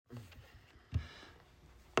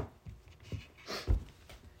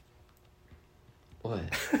What?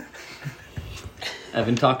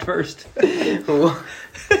 Evan talked first. Do you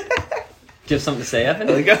have something to say, Evan?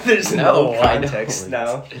 Like, there's no context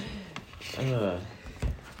now.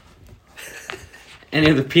 Any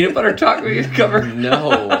other peanut butter talk we could cover?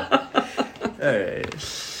 No. Alright.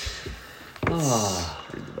 Oh.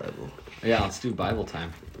 Read the Bible. Yeah, let's do Bible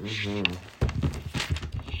time. Mm-hmm.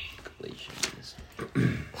 Galatians.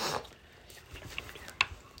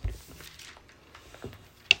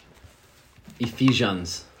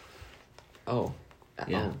 Ephesians. Oh.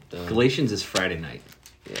 Yeah. Oh, Galatians is Friday night.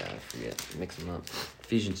 Yeah, I forget. Mix them up.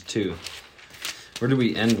 Ephesians 2. Where did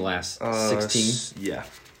we end last? 16? Yeah.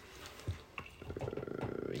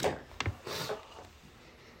 Yeah.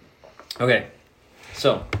 Okay.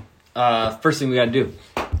 So, first thing we got to do.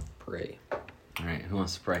 Pray. All right, who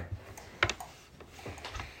wants to pray?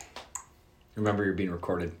 Remember, you're being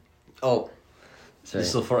recorded. Oh. Sorry.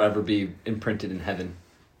 This will forever be imprinted in heaven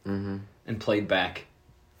Mm-hmm. and played back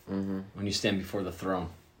Mm-hmm. when you stand before the throne.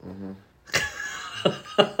 Mm-hmm.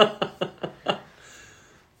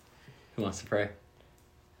 Who wants to pray?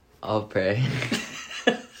 I'll pray.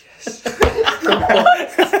 Yes.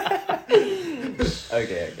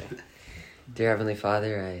 Okay. Dear Heavenly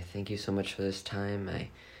Father, I thank you so much for this time. I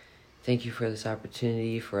thank you for this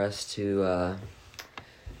opportunity for us to,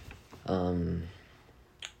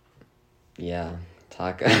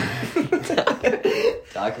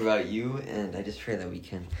 talk about you, and I just pray that we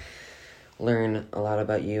can learn a lot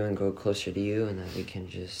about you and grow closer to you, and that we can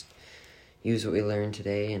just use what we learned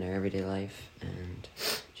today in our everyday life and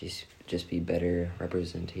just be better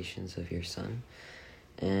representations of your Son.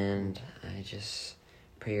 And I just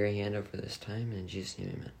pray your hand over this time, and in Jesus'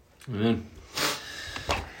 name, amen.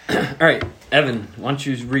 Amen. All right, Evan, why don't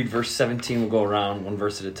you read verse 17? We'll go around one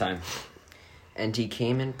verse at a time. And he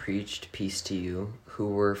came and preached peace to you who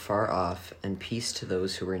were far off, and peace to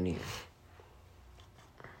those who were near.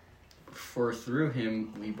 For through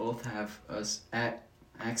him we both have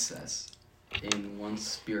access in one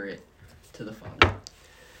spirit to the Father.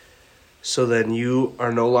 So then you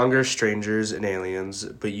are no longer strangers and aliens,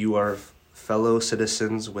 but you are fellow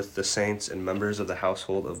citizens with the saints and members of the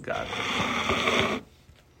household of God.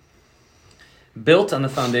 Built on the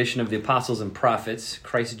foundation of the apostles and prophets,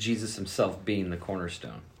 Christ Jesus himself being the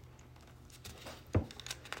cornerstone.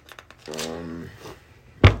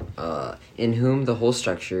 In whom the whole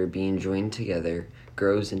structure, being joined together,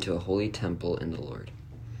 grows into a holy temple in the Lord.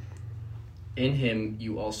 In him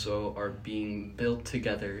you also are being built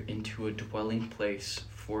together into a dwelling place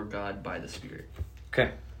for God by the Spirit.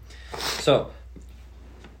 Okay. So,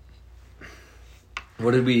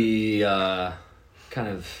 what did we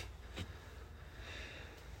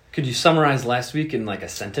could you summarize last week in like a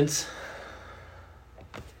sentence?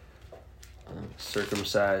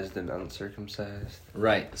 Circumcised and uncircumcised.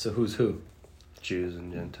 Right. So who's who? Jews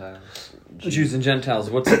and Gentiles. Jews and Gentiles.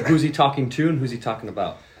 Who's he talking to and who's he talking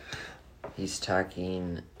about? He's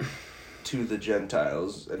talking To the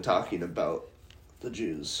Gentiles and talking about the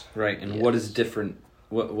Jews. Right. And Yes. what is different?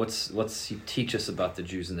 What's he teach us about the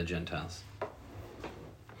Jews and the Gentiles?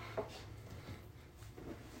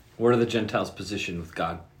 Where are the Gentiles positioned with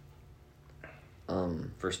God?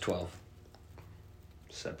 Verse 12.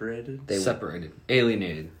 Separated? Separated,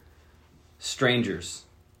 alienated, strangers,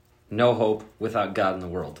 no hope, without God in the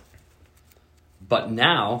world. But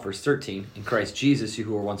now, verse 13, in Christ Jesus, you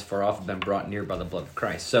who were once far off have been brought near by the blood of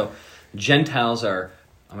Christ. So, Gentiles are,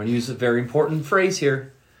 I'm going to use a very important phrase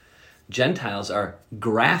here, Gentiles are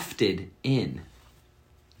grafted in.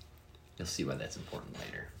 You'll see why that's important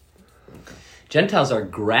later. Okay. Gentiles are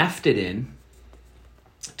grafted in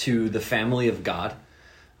to the family of God.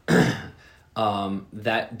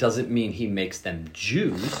 That doesn't mean he makes them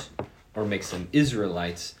Jews or makes them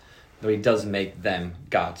Israelites, though he does make them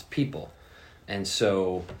God's people. And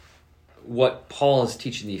so what Paul is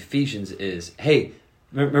teaching the Ephesians is, hey,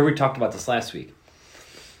 remember we talked about this last week.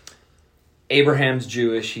 Abraham's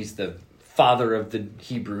Jewish, he's the father of the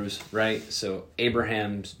Hebrews, right? So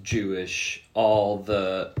Abraham's Jewish, a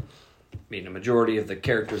majority of the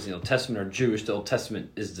characters in the Old Testament are Jewish. The Old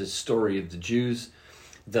Testament is the story of the Jews.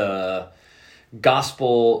 The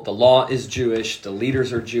gospel, the law is Jewish. The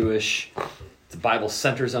leaders are Jewish. The Bible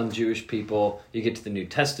centers on Jewish people. You get to the New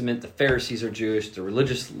Testament, the Pharisees are Jewish. The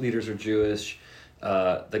religious leaders are Jewish.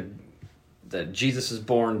 The Jesus is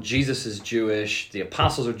born, Jesus is Jewish. The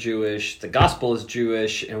apostles are Jewish. The gospel is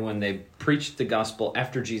Jewish. And when they preach the gospel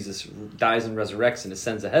after Jesus dies and resurrects and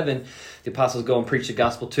ascends to heaven, the apostles go and preach the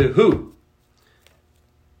gospel to who?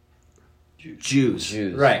 Jews.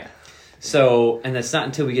 Right. So, and it's not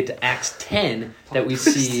until we get to Acts 10 that we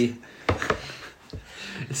see...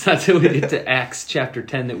 It's not until we get to Acts chapter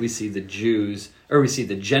 10 that we see the Jews, or we see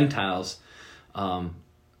the Gentiles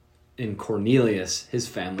in Cornelius, his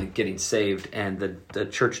family, getting saved, and the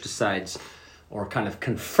church decides, or kind of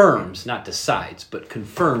confirms, not decides, but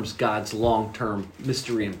confirms God's long-term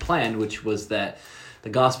mystery and plan, which was that the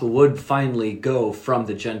gospel would finally go from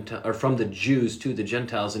from the Jews to the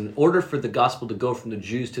Gentiles. In order for the gospel to go from the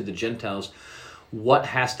Jews to the Gentiles, what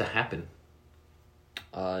has to happen?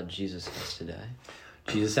 Jesus has to die.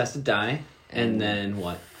 Jesus has to die, and then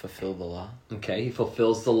what? Fulfill the law. Okay, he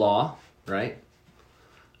fulfills the law, right?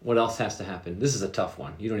 What else has to happen? This is a tough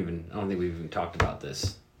one. I don't think we've even talked about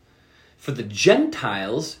this. For the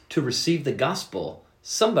Gentiles to receive the gospel,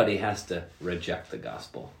 somebody has to reject the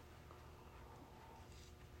gospel.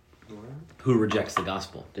 What? Who rejects the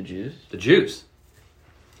gospel? The Jews? The Jews.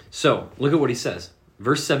 So, look at what he says.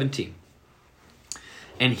 Verse 17.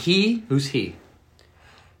 And he, who's he?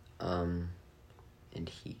 And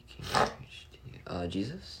he came and preached to you.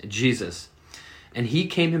 Jesus? Jesus. And he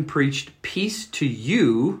came and preached peace to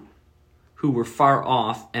you who were far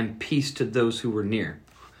off and peace to those who were near.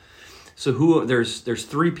 So there's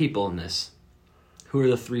three people in this. Who are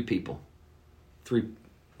the three people?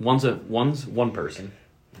 One's one person.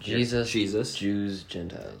 Jesus, Jesus, Jews,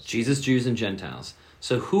 Gentiles. Jesus, Jews, and Gentiles.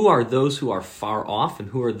 So who are those who are far off and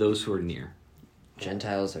who are those who are near?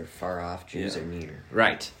 Gentiles are far off, Jews are near.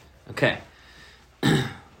 Right. Okay.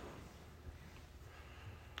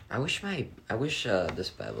 I wish this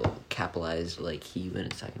Bible capitalized like he when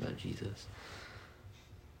it's talking about Jesus.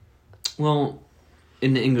 Well,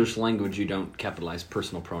 in the English language, you don't capitalize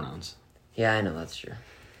personal pronouns. Yeah, I know, that's true.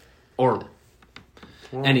 Or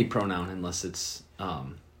any pronoun unless it's...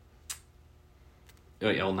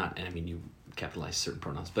 you capitalize certain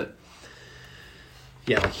pronouns, but...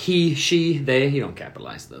 Yeah, like he, she, they, you don't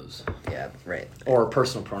capitalize those. Yeah, right. Or a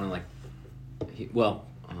personal pronoun like...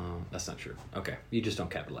 that's not true. Okay, you just don't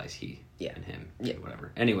capitalize he and him,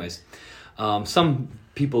 whatever. Anyways, some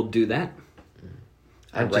people do that.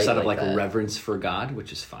 Just out of like reverence for God,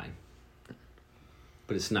 which is fine.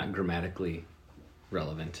 But it's not grammatically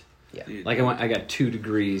relevant. Yeah. Like I got 2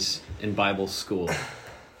 degrees in Bible school,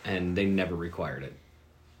 and they never required it.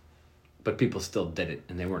 But people still did it,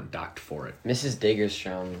 and they weren't docked for it. Mrs.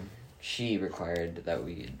 Diggerstrom, she required that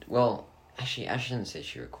we... Well, actually, I shouldn't say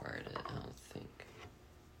she required it, I don't think.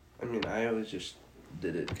 I mean, I always just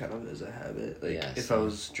did it kind of as a habit. Like, Yeah, if same. I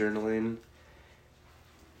was journaling...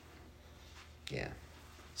 Yeah.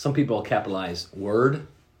 Some people capitalize word,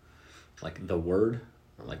 like the word,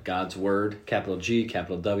 or like God's word, capital G,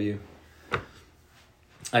 capital W.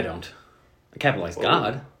 I don't. I capitalize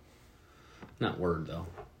God. Not word, though.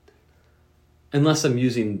 Unless I'm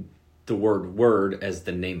using the word word as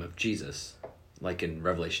the name of Jesus, like in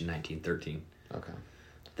Revelation 19:13. Okay.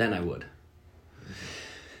 Then I would.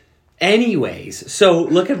 Anyways, so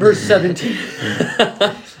look at verse 17.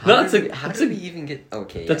 How did we even get...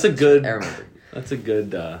 Okay, That's a good... I remember. That's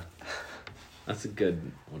a good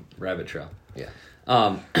rabbit trail. Yeah.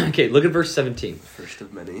 Okay, look at verse 17. First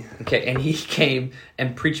of many. Okay, and he came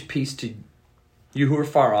and preached peace to you who are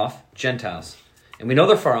far off, Gentiles. And we know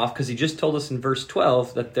they're far off because he just told us in verse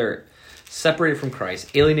 12 that they're separated from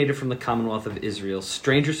Christ, alienated from the commonwealth of Israel,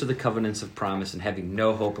 strangers to the covenants of promise, and having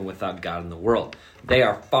no hope and without God in the world. They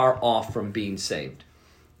are far off from being saved.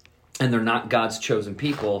 And they're not God's chosen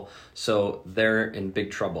people, so they're in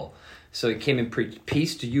big trouble. So he came and preached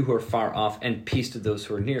peace to you who are far off and peace to those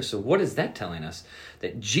who are near. So what is that telling us?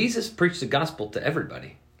 That Jesus preached the gospel to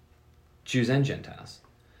everybody, Jews and Gentiles.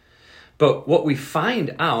 But what we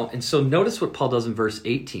find out, and so notice what Paul does in verse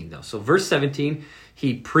 18 though. So verse 17,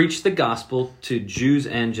 he preached the gospel to Jews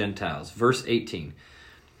and Gentiles. Verse 18,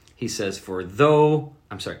 he says, for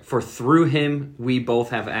through him we both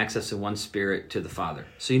have access in one spirit to the Father.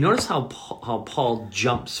 So you notice how Paul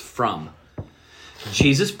jumps from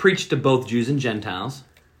Jesus preached to both Jews and Gentiles.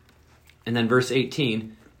 And then verse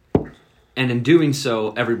 18, and in doing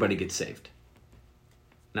so, everybody gets saved.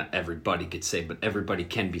 Not everybody gets saved, but everybody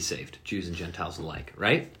can be saved. Jews and Gentiles alike,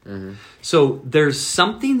 right? Mm-hmm. So there's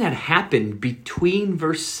something that happened between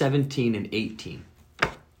verse 17 and 18.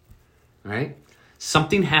 Right?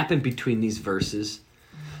 Something happened between these verses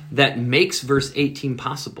that makes verse 18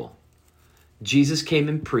 possible. Jesus came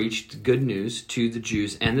and preached good news to the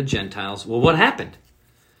Jews and the Gentiles. Well, what happened?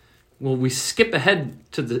 Well, we skip ahead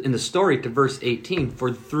in the story to verse 18.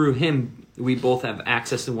 For through him we both have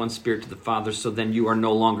access in one spirit to the Father. So then you are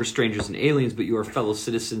no longer strangers and aliens, but you are fellow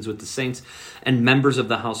citizens with the saints and members of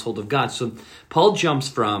the household of God. So Paul jumps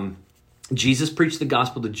from Jesus preached the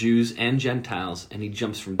gospel to Jews and Gentiles, and he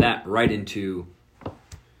jumps from that right into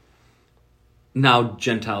now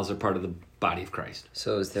Gentiles are part of body of Christ.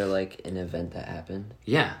 So is there like an event that happened?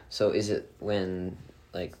 Yeah. So is it when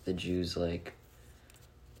like the Jews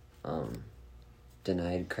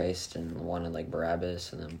denied Christ and wanted like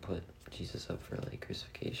Barabbas and then put Jesus up for like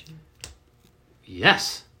crucifixion?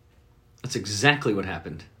 Yes. That's exactly what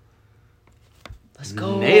happened. Let's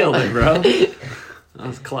go. Nailed it, bro. That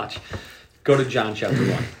was clutch. Go to John chapter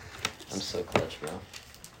 1. I'm so clutch, bro.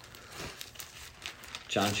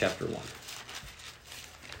 John chapter 1.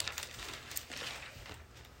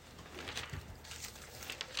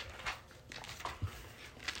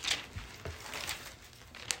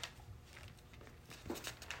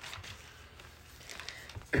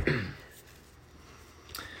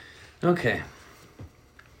 Okay.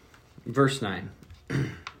 Verse 9.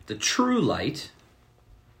 The true light,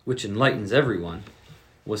 which enlightens everyone,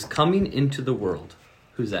 was coming into the world.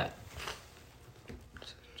 Who's that?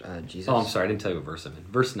 Jesus. Oh, I'm sorry. I didn't tell you what verse I'm in.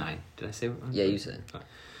 Verse 9. Did I say what? Yeah, you said.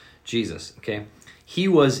 Jesus, okay? He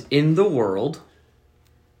was in the world,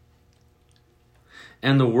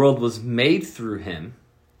 and the world was made through him,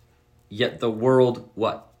 yet the world,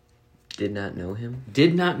 what? Did not know him?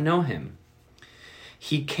 Did not know him.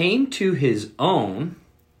 He came to his own,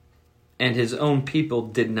 and his own people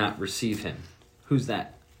did not receive him. Who's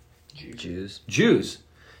that? Jews. Jews.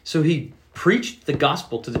 So he preached the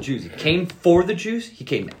gospel to the Jews. He came for the Jews. He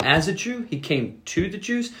came as a Jew. He came to the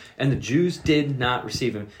Jews, and the Jews did not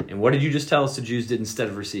receive him. And what did you just tell us the Jews did instead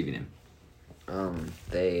of receiving him?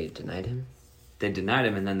 They denied him. They denied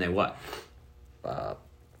him, and then they what?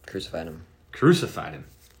 Crucified him. Crucified him.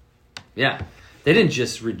 Yeah. They didn't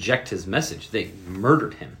just reject his message. They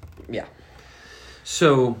murdered him. Yeah.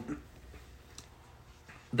 So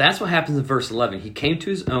that's what happens in verse 11. He came to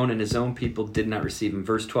his own, and his own people did not receive him.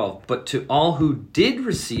 Verse 12. But to all who did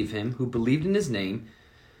receive him, who believed in his name,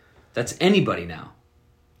 that's anybody now.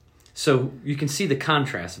 So you can see the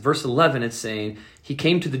contrast. Verse 11, it's saying, he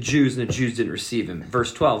came to the Jews, and the Jews didn't receive him.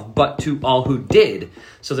 Verse 12, but to all who did.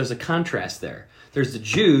 So there's a contrast there. There's the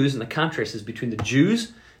Jews, and the contrast is between the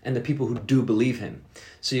Jews and the people who do believe him.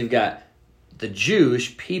 So you've got the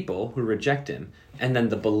Jewish people who reject him, and then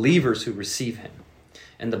the believers who receive him.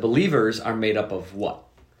 And the believers are made up of what?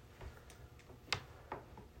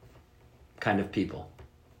 Kind of people.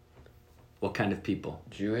 What kind of people?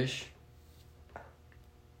 Jewish.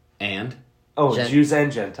 And? Jews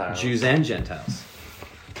and Gentiles. Jews and Gentiles.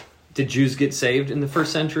 Did Jews get saved in the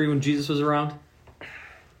first century when Jesus was around?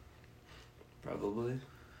 Probably.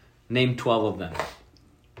 Name 12 of them.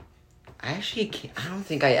 I don't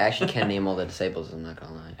think I actually can name all the disciples, I'm not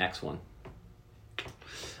gonna lie. Acts 1.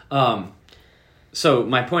 So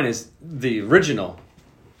my point is, the original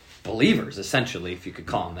believers, essentially, if you could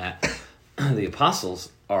call them that, the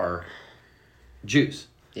apostles are Jews.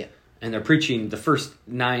 Yeah. And they're preaching, the first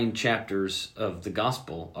 9 chapters of the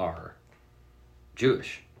gospel are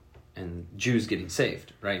Jewish. And Jews getting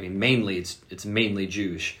saved, right? I mean, mainly, it's mainly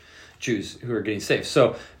Jews who are getting saved.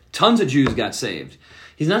 So tons of Jews got saved.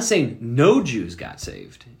 He's not saying no Jews got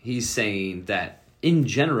saved. He's saying that, in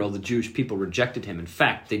general, the Jewish people rejected him. In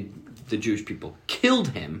fact, the Jewish people killed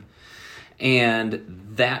him.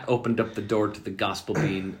 And that opened up the door to the gospel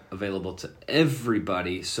being available to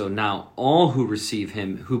everybody. So now all who receive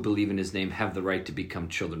him, who believe in his name, have the right to become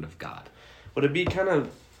children of God. Would it be kind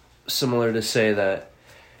of similar to say that,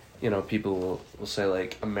 people will say,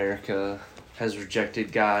 like, America has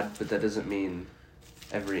rejected God, but that doesn't mean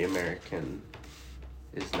every American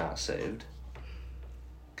is not saved?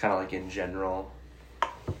 Kind of like in general.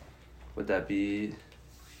 Would that be...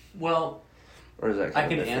 Well, or is that I kind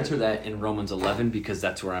can of different? answer that in Romans 11 because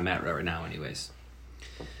that's where I'm at right now anyways.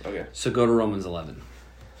 Okay. So go to Romans 11.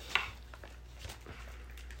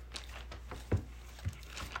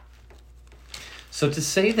 So to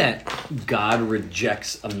say that God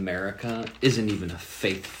rejects America isn't even a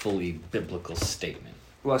faithfully biblical statement.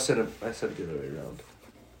 Well, I said it the other way around.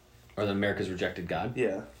 Or that America's rejected God?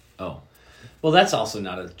 Yeah. Oh. Well, that's also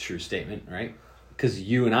not a true statement, right? Because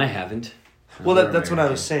you and I haven't. Well, We're that's what I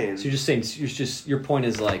American. was saying. So you're just saying, your point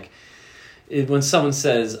is like, when someone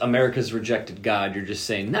says America's rejected God, you're just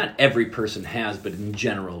saying not every person has, but in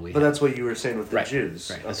general we But have. that's what you were saying with the Right. Jews.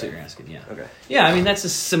 Right, that's Okay. what you're asking, yeah. Okay. Yeah, I mean, that's a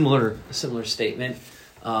similar statement.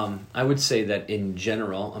 I would say that in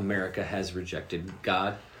general, America has rejected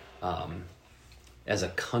God as a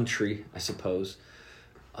country, I suppose.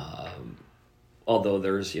 Although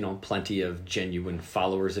there's, plenty of genuine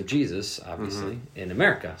followers of Jesus, obviously, in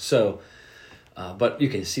America. So, but you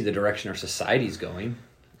can see the direction our society's going.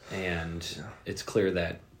 And it's clear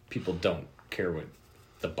that people don't care what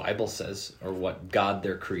the Bible says or what God,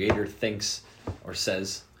 their creator, thinks or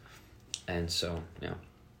says. And so,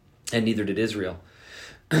 and neither did Israel.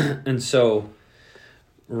 And so,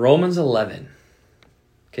 Romans 11.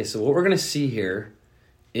 Okay, so what we're going to see here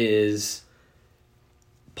is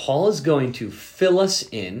Paul is going to fill us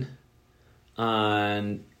in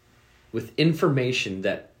with information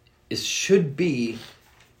that should be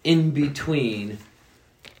in between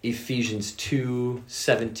Ephesians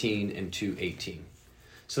 2:17 and 2:18.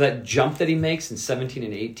 So that jump that he makes in 17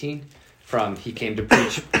 and 18 from he came to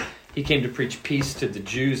preach peace to the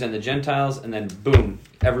Jews and the Gentiles, and then boom,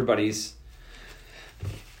 everybody's,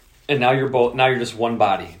 and now you're just one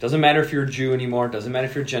body. Doesn't matter if you're a Jew anymore, doesn't matter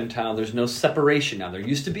if you're a Gentile, there's no separation now. There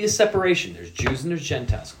used to be a separation. There's Jews and there's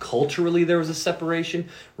Gentiles. Culturally there was a separation,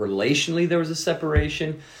 relationally there was a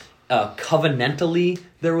separation, covenantally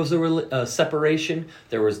there was a separation.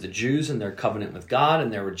 There was the Jews and their covenant with God,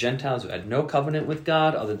 and there were Gentiles who had no covenant with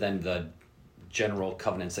God other than the general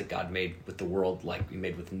covenants that God made with the world, like he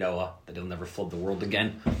made with Noah, that he'll never flood the world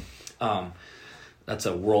again. That's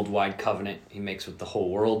a worldwide covenant he makes with the whole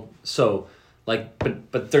world. So,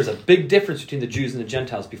 but there's a big difference between the Jews and the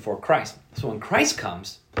Gentiles before Christ. So when Christ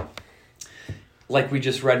comes, like we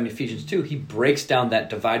just read in Ephesians 2, he breaks down that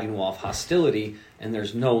dividing wall of hostility, and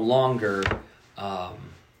there's no longer a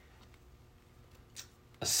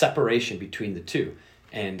separation between the two.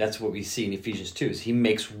 And that's what we see in Ephesians 2, is he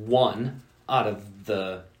makes one out of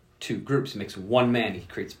the two groups. He makes one man. He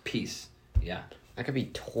creates peace. Yeah. I could be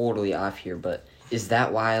totally off here, but is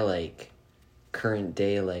that why, like, current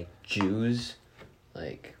day, like, Jews,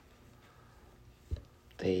 like,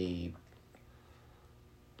 they...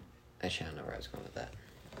 Actually, I don't know where I was going with that.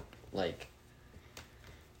 Like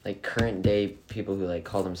current day people who, like,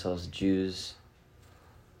 call themselves Jews,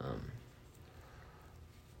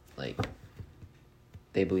 like,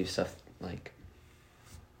 they believe stuff, like,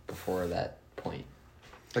 before that point.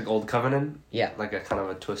 Like Old Covenant? Yeah. Like a kind of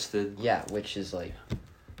a twisted... Yeah, which is, like...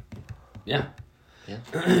 Yeah. Yeah.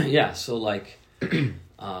 Yeah, so, like,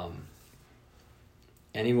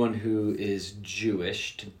 anyone who is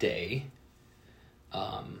Jewish today,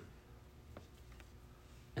 and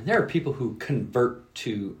there are people who convert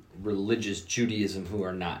to religious Judaism who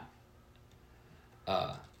are not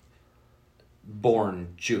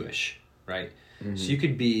born Jewish, right? Mm-hmm. So you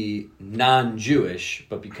could be non-Jewish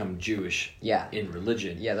but become Jewish in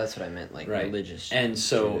religion. Yeah, that's what I meant, like, right? Religious. And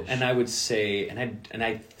so, Jewish. and I would say, and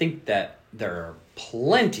I think that there are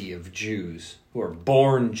plenty of Jews who are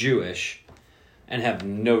born Jewish and have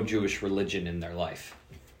no Jewish religion in their life,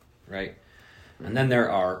 right? And then there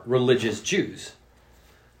are religious Jews,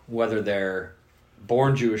 whether they're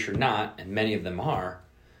born Jewish or not, and many of them are,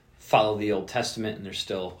 follow the Old Testament, and they're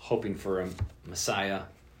still hoping for a Messiah,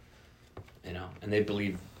 you know, and they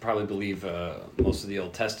probably believe most of the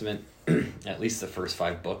Old Testament, at least the first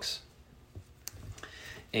 5 books.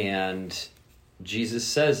 And Jesus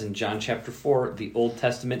says in John chapter 4, the Old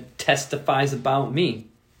Testament testifies about me.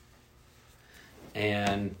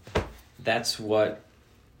 And that's what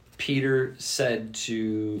Peter said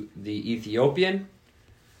to the Ethiopian.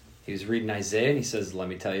 He was reading Isaiah, and he says, let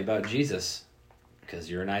me tell you about Jesus, because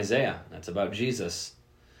you're in Isaiah. That's about Jesus.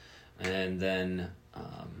 And then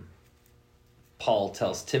Paul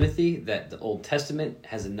tells Timothy that the Old Testament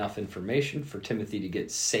has enough information for Timothy to get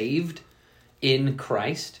saved in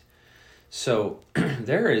Christ. So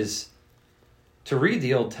to read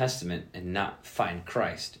the Old Testament and not find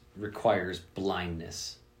Christ requires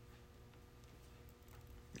blindness.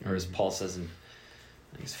 Or as Paul says in,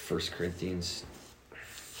 I think it's 1 Corinthians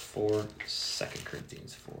 4, 2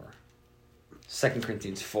 Corinthians 4. 2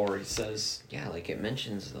 Corinthians 4, he says... Yeah, like, it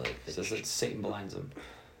mentions, like... It says that Satan blinds him.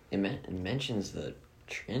 It mentions the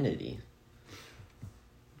Trinity.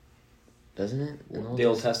 Doesn't it? The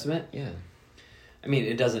Old Testament? Yeah. I mean,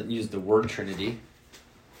 it doesn't use the word Trinity,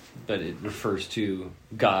 but it refers to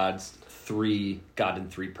God in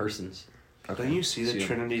 3 persons. Okay. Don't you see the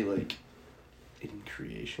Trinity, like, in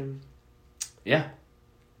creation? Yeah.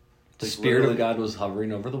 The Like, Spirit literally... of God was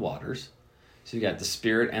hovering over the waters. So you got the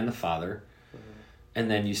Spirit and the Father. And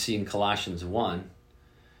then you see in Colossians 1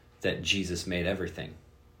 that Jesus made everything.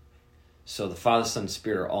 So the Father, Son, and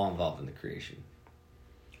Spirit are all involved in the creation.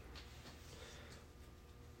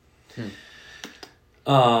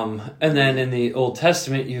 And then in the Old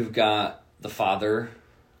Testament, you've got the Father,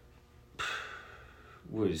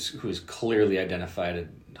 who is clearly identified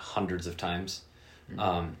hundreds of times.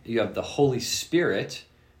 You have the Holy Spirit,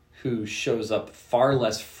 who shows up far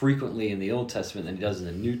less frequently in the Old Testament than he does in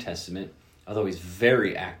the New Testament, although he's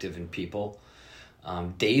very active in people.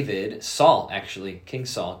 King Saul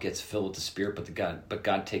gets filled with the Spirit, but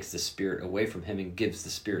God takes the Spirit away from him and gives the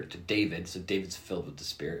Spirit to David, so David's filled with the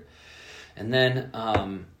Spirit. And then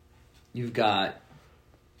you've got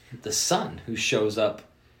the Son, who shows up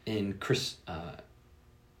in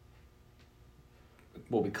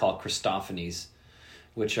what we call Christophanies,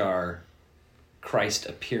 which are Christ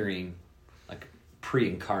appearing like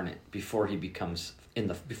pre-incarnate before he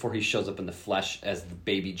shows up in the flesh as the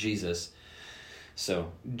baby Jesus.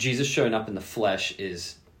 So Jesus showing up in the flesh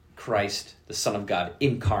is Christ, the Son of God,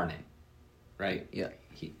 incarnate, right? Yeah.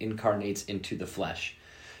 He incarnates into the flesh.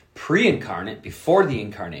 Pre-incarnate, before the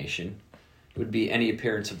incarnation, would be any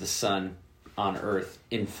appearance of the Son on earth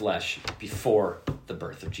in flesh before the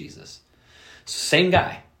birth of Jesus. So same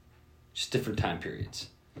guy, just different time periods.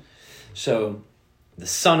 So the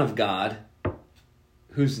Son of God,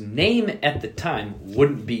 whose name at the time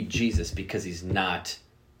wouldn't be Jesus because he's not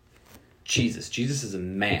Jesus. Jesus is a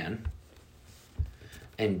man,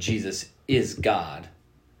 and Jesus is God,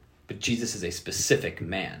 but Jesus is a specific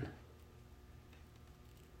man.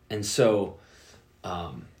 And so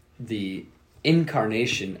the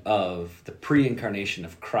incarnation of, the pre-incarnation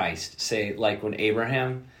of Christ, say like when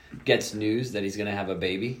Abraham gets news that he's going to have a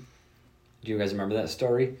baby. Do you guys remember that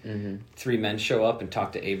story? Mm-hmm. 3 men show up and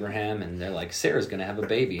talk to Abraham, and they're like, Sarah's going to have a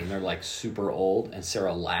baby. And they're like super old, and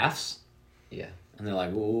Sarah laughs. Yeah. And they're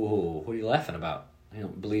like, whoa, what are you laughing about? You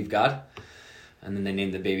don't believe God? And then they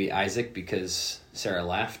named the baby Isaac because Sarah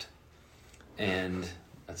laughed. And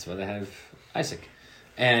that's why they have Isaac.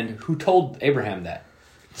 And who told Abraham that?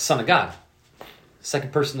 The Son of God.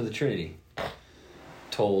 Second person of the Trinity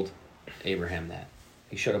told Abraham that.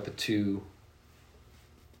 He showed up with 2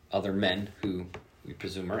 other men who we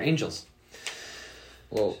presume are angels.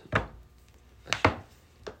 Well,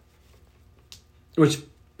 Which,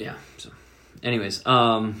 yeah. So, anyways,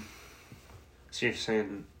 So you're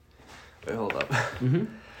saying... Wait, hold up. mm-hmm.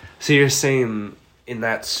 So you're saying in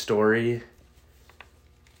that story,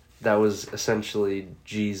 that was essentially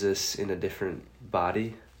Jesus in a different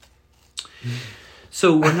body?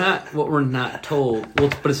 So we're not told,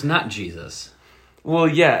 well, but it's not Jesus. Well,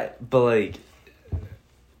 yeah, but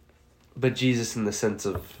Jesus in the sense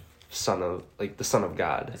of the Son of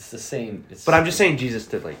God. It's the same. But I'm just saying Jesus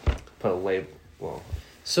did put a label. Well,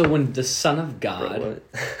 so when the Son of God, what?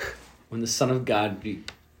 when the Son of God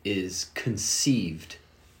is conceived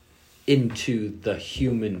into the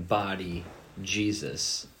human body,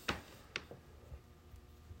 Jesus,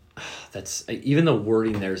 that's, even the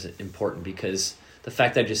wording there is important, because the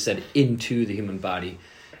fact that I just said into the human body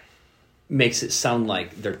makes it sound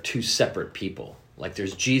like they're 2 separate people. Like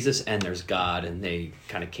there's Jesus and there's God, and they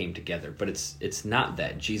kind of came together. But it's not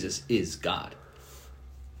that. Jesus is God.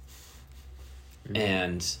 Mm-hmm.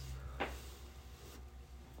 And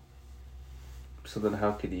so then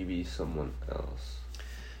how could he be someone else?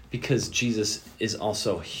 Because Jesus is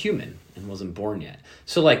also human and wasn't born yet.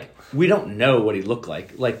 So we don't know what he looked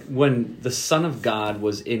like. Like when the Son of God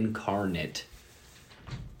was incarnate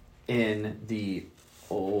in the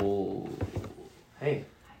old... Hey.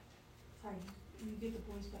 Sorry, you get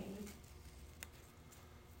the boys by 8.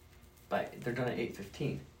 But they're done at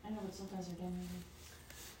 8:15. I know, but sometimes they're done early.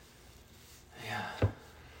 Yeah.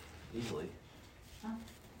 Easily. Huh?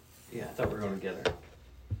 Yeah, I thought we were going together.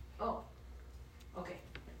 Oh, okay.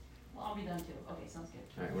 Well, I'll be done too. Okay, sounds good.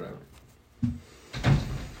 Alright, whatever.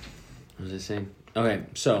 What was I saying? Okay,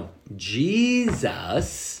 so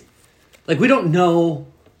Jesus... we don't know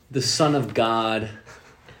the Son of God.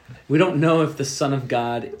 We don't know if the Son of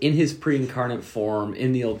God, in his pre-incarnate form,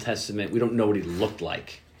 in the Old Testament, we don't know what he looked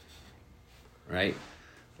like. Right?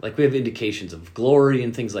 We have indications of glory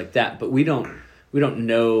and things like that, but we don't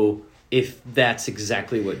know if that's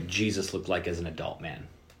exactly what Jesus looked like as an adult man.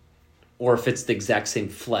 Or if it's the exact same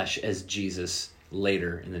flesh as Jesus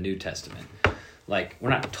later in the New Testament. We're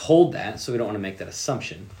not told that, so we don't want to make that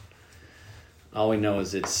assumption. All we know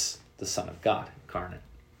is it's the Son of God incarnate.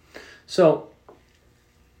 So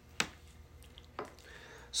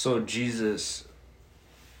Jesus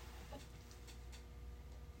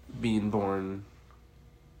being born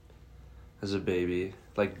as a baby,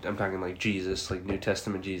 I'm talking Jesus, New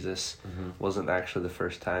Testament Jesus, wasn't actually the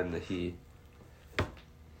first time that he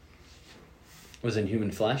was in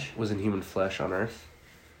human flesh? Was in human flesh on earth?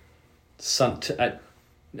 I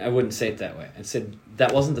wouldn't say it that way. I said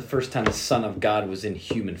that wasn't the first time the Son of God was in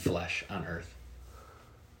human flesh on earth.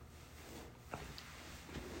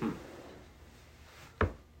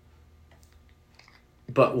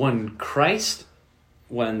 But when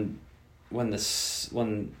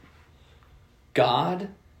God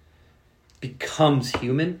becomes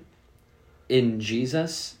human in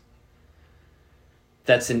Jesus,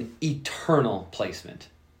 that's an eternal placement.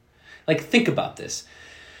 Think about this.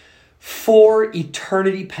 For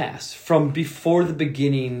eternity past, from before the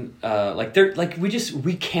beginning,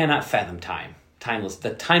 we cannot fathom time.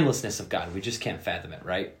 the timelessness of God. We just can't fathom it,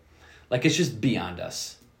 right? Like, it's just beyond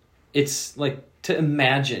us. It's like to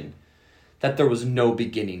imagine that there was no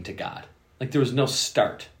beginning to God. Like, there was no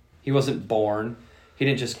start. He wasn't born. He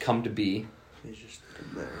didn't just come to be. He's just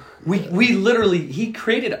there. We literally, he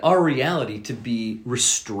created our reality to be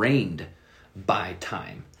restrained by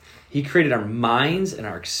time. He created our minds and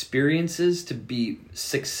our experiences to be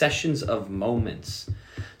successions of moments.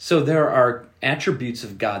 So there are attributes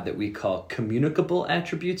of God that we call communicable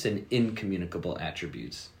attributes and incommunicable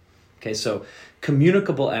attributes. Okay, so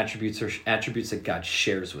communicable attributes are attributes that God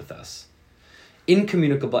shares with us.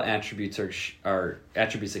 Incommunicable attributes are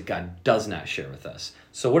attributes that God does not share with us.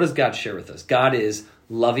 So what does God share with us? God is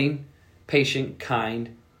loving, patient,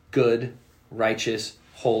 kind, good, righteous,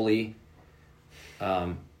 holy.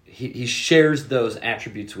 He shares those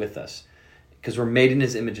attributes with us because we're made in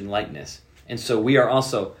his image and likeness. And so we are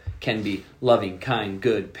also can be loving, kind,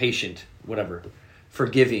 good, patient, whatever,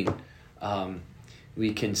 forgiving.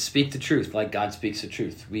 We can speak the truth like God speaks the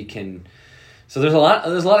truth. So there's a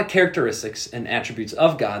lot of characteristics and attributes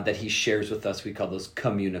of God that he shares with us. We call those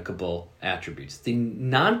communicable attributes. The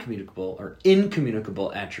non-communicable or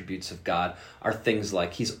incommunicable attributes of God are things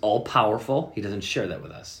like he's all-powerful. He doesn't share that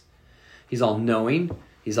with us. He's all-knowing.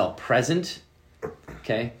 He's all-present.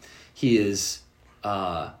 Okay? He is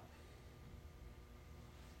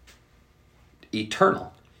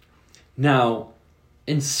eternal. Now,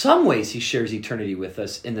 in some ways, he shares eternity with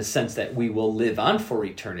us in the sense that we will live on for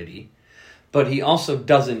eternity. But we also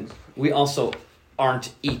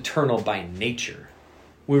aren't eternal by nature.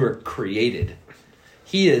 We were created.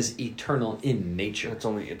 He is eternal in nature. It's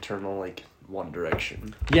only eternal, like, one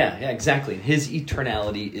direction. Yeah, exactly. His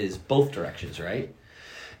eternality is both directions, right?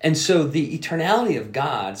 And so the eternality of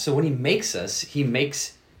God, so when he makes us, he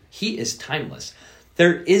is timeless.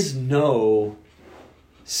 There is no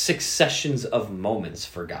successions of moments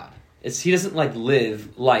for God. He doesn't like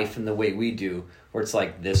live life in the way we do, where it's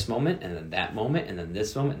like this moment and then that moment and then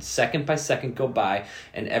this moment, and second by second go by,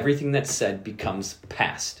 and everything that's said becomes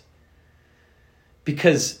past.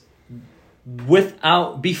 Because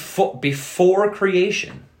before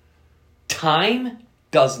creation, time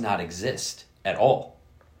does not exist at all.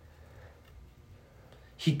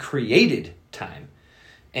 He created time,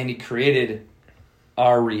 and he created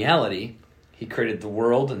our reality. He created the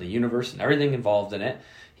world and the universe and everything involved in it.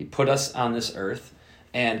 He put us on this earth,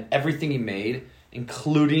 and everything he made,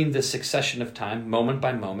 including the succession of time, moment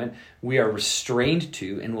by moment, we are restrained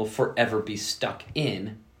to and will forever be stuck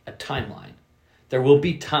in a timeline. There will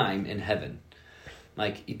be time in heaven.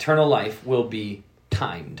 Like, eternal life will be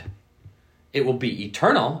timed. It will be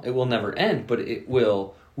eternal. It will never end, but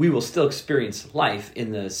we will still experience life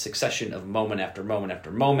in the succession of moment after moment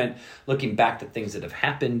after moment, looking back to things that have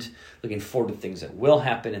happened, looking forward to things that will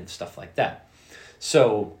happen and stuff like that.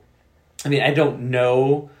 So, I mean, I don't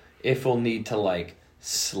know if we'll need to, like,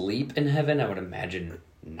 sleep in heaven. I would imagine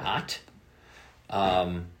not.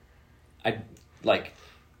 But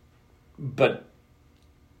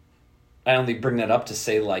I only bring that up to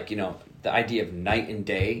say, like, you know, the idea of night and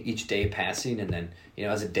day, each day passing, and then, you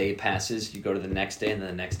know, as a day passes, you go to the next day and then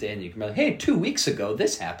the next day, and you can be like, hey, 2 weeks ago,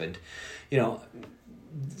 this happened. You know,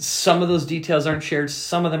 some of those details aren't shared.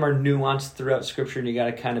 Some of them are nuanced throughout Scripture, and you got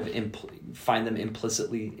to kind of find them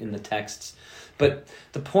implicitly in the texts. But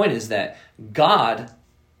the point is that God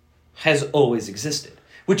has always existed,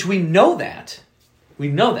 which we know that. We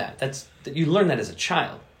know that. That you learn that as a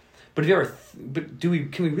child. But can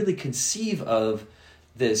we really conceive of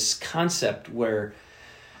this concept where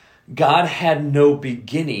God had no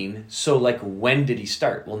beginning? So, like, when did he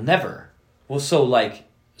start? Well, never. Well, so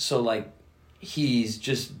he's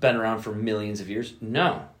just been around for millions of years?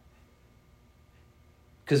 No.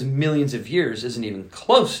 Because millions of years isn't even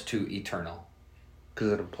close to eternal.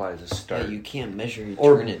 Because it implies a start. Yeah, you can't measure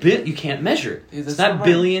eternity. You can't measure it. Dude, it's not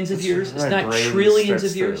billions of years. It's not trillions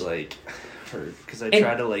of years. Because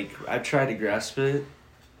I try to grasp it.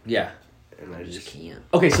 Yeah. And I just can't.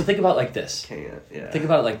 Okay, so think about it like this. Can't, yeah. Think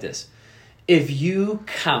about it like this. If you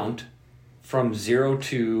count from 0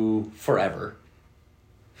 to forever,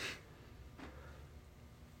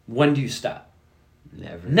 when do you stop?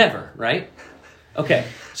 Never, right? Okay,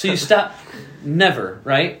 so you stop never,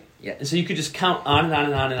 right? Yeah. And so you could just count on and on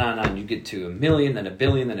and on and on and on. You get to 1 million, then 1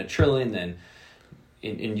 billion, then 1 trillion, then...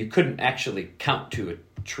 And you couldn't actually count to 1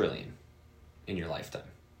 trillion in your lifetime.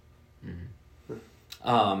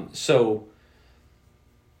 Mm-hmm. So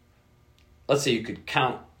let's say you could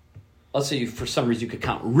count... Let's say for some reason you could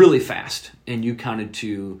count really fast, and you counted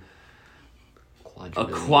to a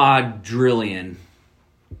quadrillion,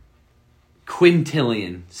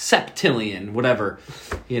 quintillion, septillion, whatever,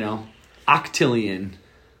 you know. octillion.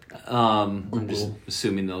 I'm just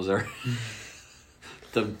assuming those are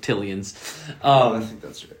the tillions. I think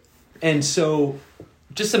that's right. And so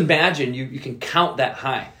just imagine you can count that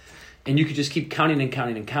high, and you could just keep counting and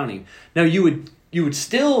counting and counting. Now you would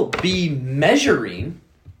still be measuring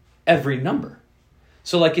every number.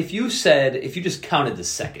 So like if you just counted the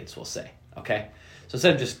seconds, we'll say, okay? So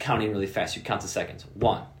instead of just counting really fast, you count the seconds.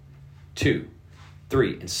 1, 2,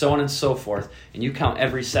 3, and so on and so forth, and you count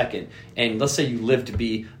every second. And let's say you live to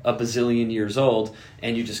be a bazillion years old,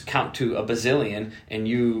 and you just count to a bazillion, and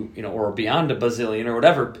you know, or beyond a bazillion or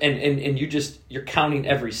whatever, and you're counting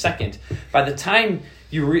every second. By the time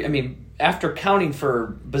after counting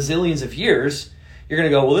for bazillions of years, you're going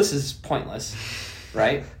to go, well, this is pointless,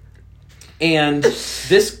 right? And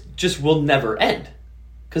this just will never end,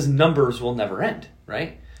 because numbers will never end,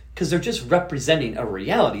 right? Because they're just representing a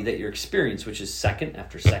reality that you're experiencing, which is second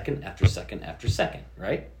after second after second after second,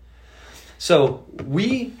 right? So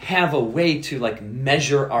we have a way to like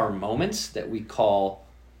measure our moments that we call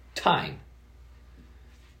time.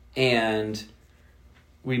 And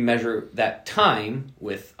we measure that time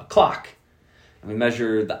with a clock. And we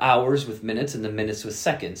measure the hours with minutes and the minutes with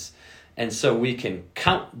seconds. And so we can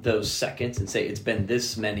count those seconds and say it's been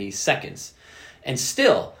this many seconds. And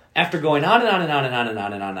still, after going on and on and on and on and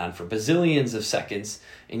on and on and on for bazillions of seconds,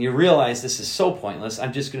 and you realize this is so pointless,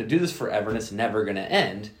 I'm just going to do this forever and it's never going to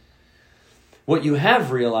end, what you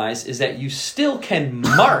have realized is that you still can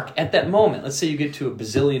mark at that moment. Let's say you get to a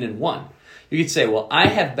bazillion and one. You could say, well, I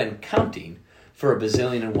have been counting for a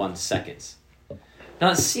bazillion and 1 seconds.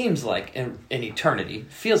 Now, it seems like an eternity,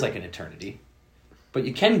 feels like an eternity, but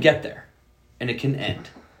you can get there, and it can end.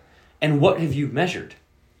 And what have you measured?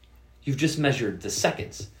 You've just measured the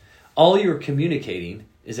seconds. All you're communicating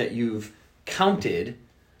is that you've counted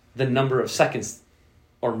the number of seconds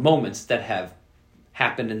or moments that have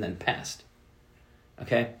happened and then passed.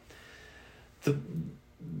 Okay?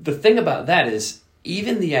 The thing about that is,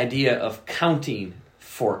 even the idea of counting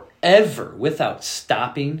forever without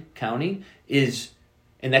stopping counting is,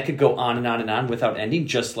 and that could go on and on and on without ending,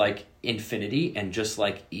 just like infinity and just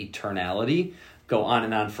like eternality go on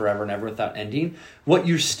and on forever and ever without ending. What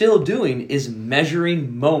you're still doing is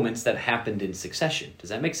measuring moments that happened in succession. Does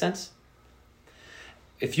that make sense?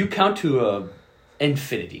 If you count to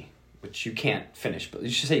infinity, which you can't finish, but you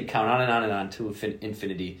should say you count on and on and on to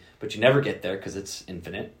infinity, but you never get there because it's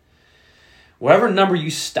infinite. Whatever number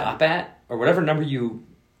you stop at, or whatever number you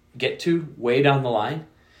get to way down the line,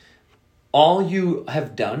 all you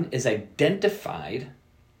have done is identified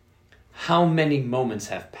how many moments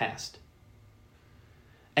have passed.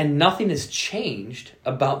 And nothing has changed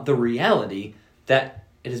about the reality that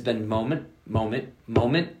it has been moment, moment,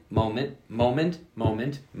 moment, moment, moment,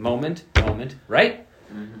 moment, moment, moment, right?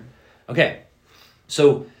 Mm-hmm. Okay,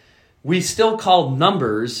 so we still call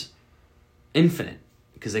numbers infinite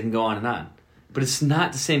because they can go on and on. But it's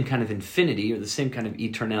not the same kind of infinity or the same kind of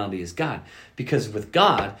eternality as God. Because with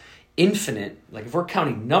God, infinite, like if we're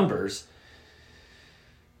counting numbers,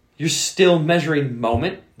 you're still measuring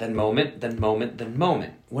moment, then moment, then moment, then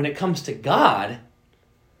moment. When it comes to God,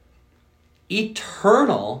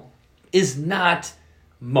 eternal is not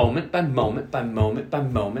moment by moment by moment by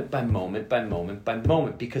moment by moment by moment by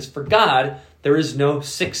moment. Because for God, there is no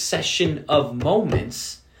succession of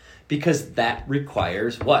moments, because that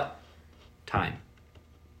requires what? Time.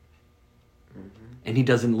 And he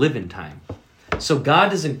doesn't live in time. So God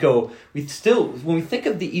doesn't go, when we think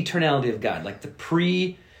of the eternality of God, like the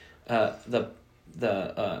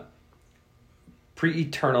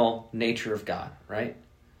pre-eternal nature of God, right?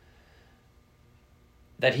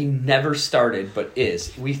 That he never started but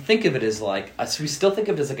is. We think of it as we still think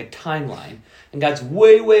of it as like a timeline. And God's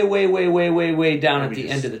way, way, way, way, way, way, way down at the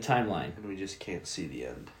end of the timeline. And we just can't see the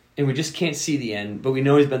end. And we just can't see the end, but we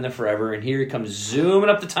know he's been there forever. And here he comes zooming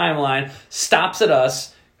up the timeline, stops at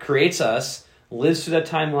us, creates us, lives through that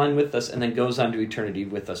timeline with us, and then goes on to eternity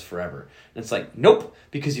with us forever. And it's like, nope,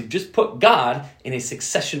 because you've just put God in a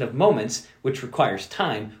succession of moments, which requires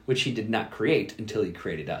time, which he did not create until he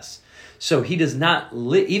created us. So he does not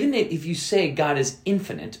live, even if you say God is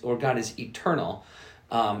infinite or God is eternal,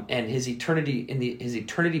 and his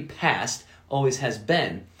eternity past always has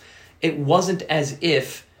been, it wasn't as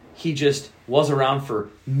if he just was around for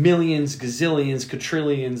millions, gazillions,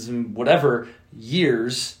 quadrillions, and whatever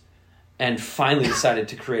years, and finally decided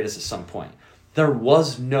to create us at some point. There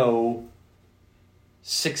was no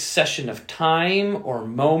succession of time or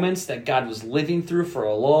moments that God was living through for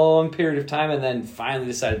a long period of time and then finally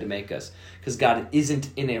decided to make us. Because God isn't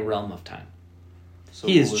in a realm of time. So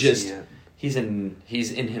he is just, he's in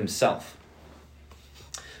himself.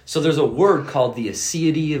 So there's a word called the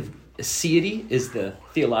aseity aseity is the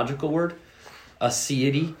theological word,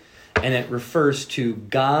 aseity, and it refers to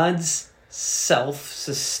God's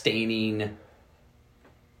self-sustaining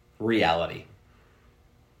reality.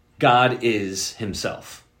 God is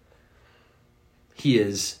himself. He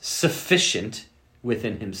is sufficient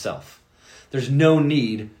within himself. There's no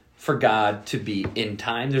need for God to be in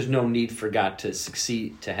time. There's no need for God to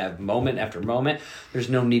succeed, to have moment after moment. There's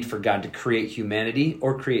no need for God to create humanity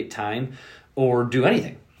or create time or do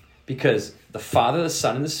anything. Because the Father, the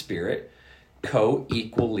Son, and the Spirit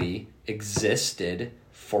co-equally existed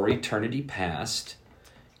for eternity past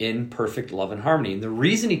in perfect love and harmony. And the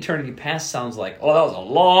reason eternity past sounds like, oh, that was a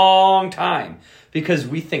long time, because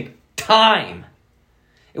we think time.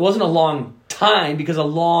 It wasn't a long time, because a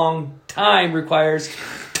long time requires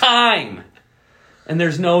time. And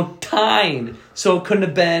there's no time, so it couldn't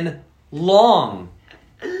have been long.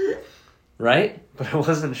 Right? But it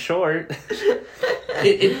wasn't short.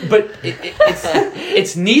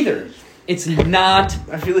 It's neither. It's not.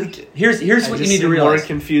 I feel like here's what you need to realize. More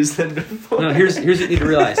confused than before. No, here's what you need to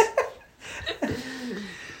realize.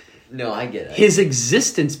 No, I get it. His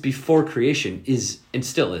existence before creation is, and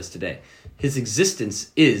still is today, his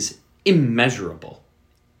existence is immeasurable.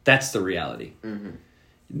 That's the reality. Mm-hmm.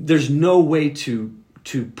 There's no way to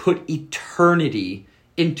put eternity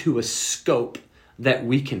into a scope that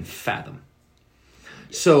we can fathom.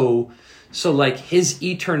 So like his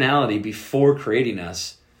eternality before creating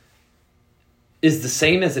us is the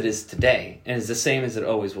same as it is today, and is the same as it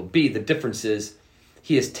always will be. The difference is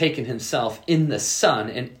he has taken himself in the Son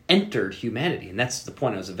and entered humanity. And that's the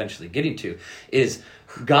point I was eventually getting to, is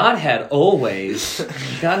God had always,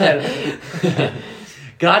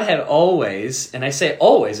 and I say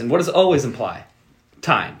always, and what does always imply?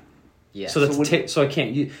 Time. Yeah. So I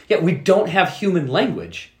can't use, we don't have human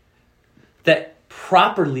language that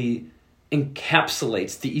properly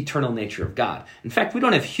encapsulates the eternal nature of God. In fact, we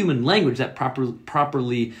don't have human language that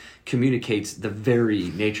properly communicates the very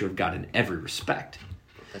nature of God in every respect.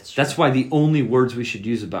 That's why the only words we should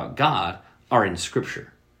use about God are in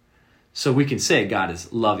Scripture. So we can say God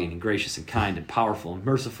is loving and gracious and kind and powerful and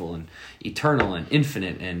merciful and eternal and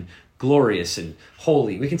infinite and glorious and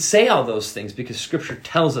holy. We can say all those things because Scripture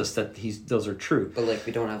tells us that those are true. But like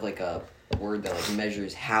we don't have like a word that like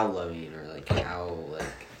measures how loving or like how like,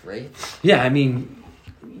 right? Yeah, I mean,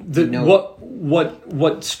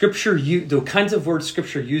 what Scripture the kinds of words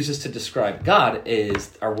Scripture uses to describe God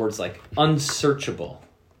are words like unsearchable.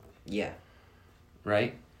 Yeah.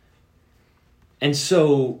 Right? And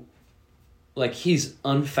so, like, he's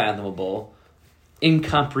unfathomable,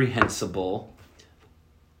 incomprehensible,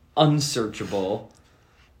 unsearchable,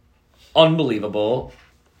 unbelievable.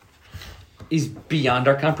 He's beyond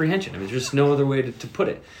our comprehension. I mean, there's just no other way to put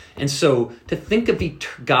it. And so, to think of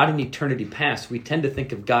God in eternity past, we tend to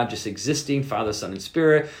think of God just existing, Father, Son, and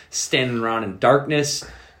Spirit, standing around in darkness,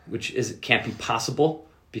 which can't be possible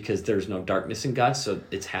because there's no darkness in God, so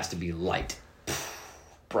it has to be light,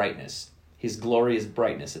 brightness. His glory is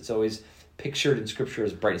brightness. It's always pictured in Scripture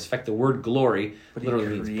as brightness. In fact, the word glory literally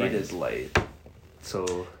means brightness. But he created light.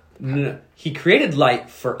 So no. He created light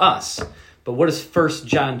for us. But what does 1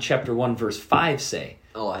 John chapter 1 verse 5 say?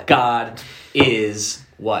 God is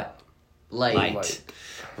what? Light.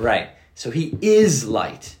 Right. So he is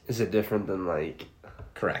light. Is it different than like?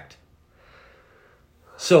 Correct.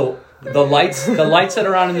 So the lights that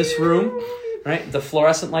are on in this room, right? The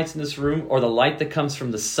fluorescent lights in this room, or the light that comes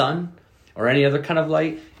from the sun, or any other kind of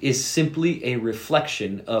light, is simply a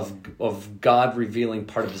reflection of God revealing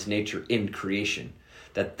part of his nature in creation.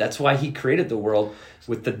 That's why he created the world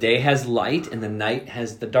with the day has light and the night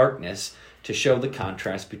has the darkness, to show the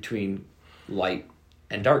contrast between light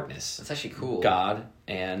and darkness. That's actually cool. God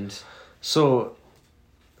and... So,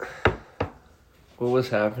 what was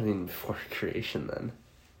happening before creation then?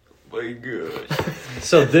 My God.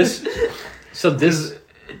 So this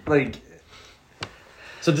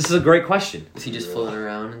is a great question. Is he just floating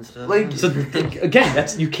around and stuff? So again,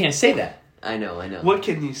 you can't say that. I know. What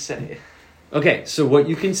can you say? Okay, so what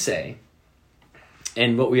you can say,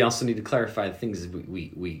 and what we also need to clarify the things is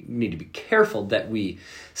we need to be careful that we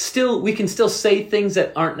can still say things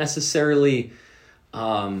that aren't necessarily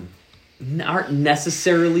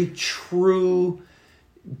true,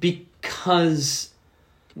 because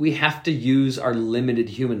we have to use our limited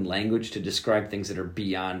human language to describe things that are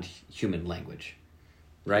beyond human language,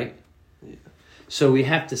 right? Yeah. So we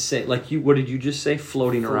have to say, like what did you just say?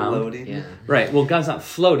 Floating around? Yeah. Right. Well, God's not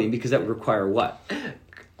floating because that would require what?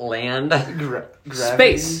 Land.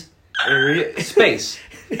 Space. Area. Space.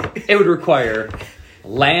 It would require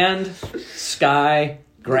land, sky,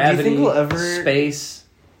 gravity, space.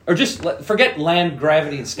 or just forget land,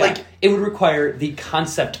 gravity, and sky. Like- It would require the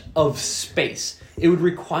concept of space. It would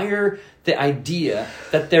require the idea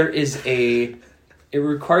that there is a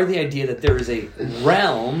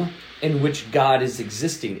realm in which God is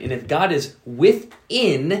existing. And if God is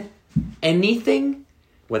within anything,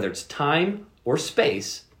 whether it's time or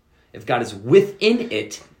space, if God is within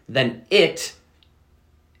it, then it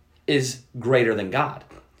is greater than God.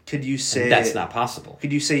 Could you say And that's not possible.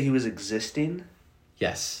 Could you say he was existing?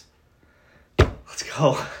 Yes. Let's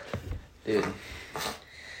go. Dude.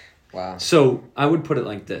 Wow. So I would put it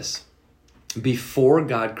like this. Before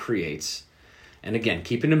God creates, and again,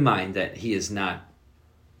 keeping in mind that he is not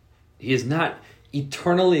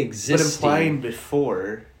eternally existing. But implying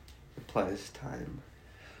before implies time.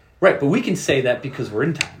 Right, but we can say that because we're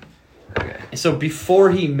in time. Okay. And so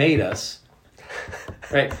before he made us,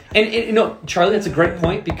 right? And you know, Charlie, that's a great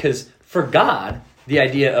point, because for God, the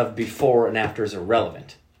idea of before and after is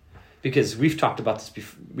irrelevant. Because we've talked about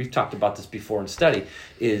this before in study,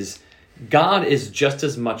 is God is just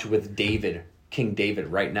as much with David, King David,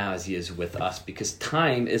 right now as he is with us, because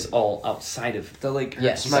time is all outside of. That like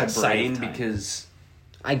Yes. hurts my Outside of brain time. because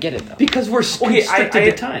I get it though. Because we're restricted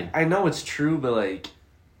to time. I know it's true, but like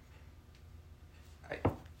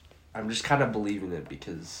I'm just kind of believing it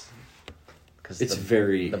because It's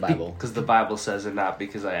the Bible. the Bible says it, not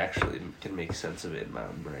because I actually can make sense of it in my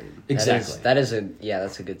own brain. Exactly. That's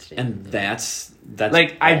a good statement. And that's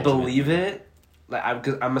Like I ultimate. believe it. Like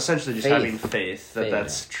I'm essentially just Faith. having faith that Faith.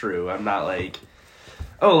 that's true. I'm not like,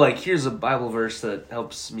 oh, like here's a Bible verse that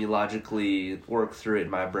helps me logically work through it in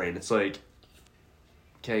my brain. It's like,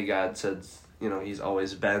 okay, God says, he's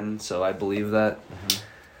always been, so I believe that. Mm-hmm.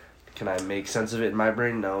 Can I make sense of it in my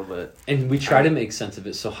brain? No, but And we try to make sense of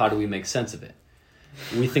it. So how do we make sense of it?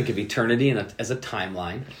 We think of eternity as a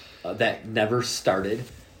timeline that never started,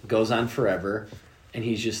 goes on forever, and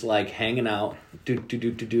he's just like hanging out,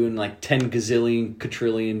 and like 10 gazillion,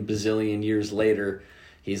 quadrillion, bazillion years later,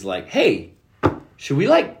 he's like, hey, should we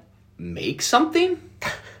like make something?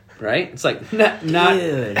 Right? It's like not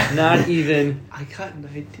even. I got an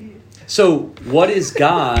idea. So what is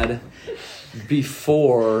God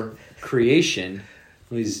before creation?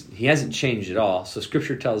 He hasn't changed at all. So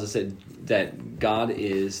Scripture tells us that God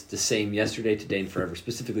is the same yesterday, today, and forever.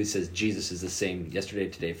 Specifically says Jesus is the same yesterday,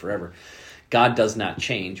 today, forever. God does not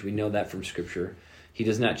change. We know that from Scripture. He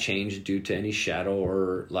does not change due to any shadow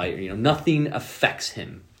or light. Nothing affects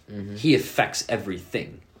him. Mm-hmm. He affects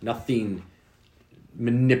everything. Nothing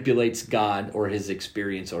manipulates God or his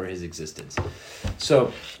experience or his existence.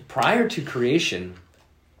 So prior to creation,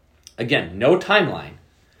 again, no timeline.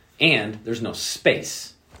 And there's no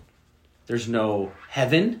space. There's no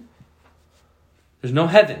heaven. There's no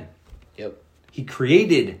heaven. Yep. He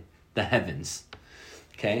created the heavens.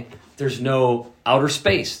 Okay? There's no outer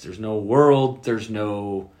space. There's no world. There's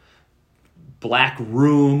no black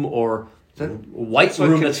room or white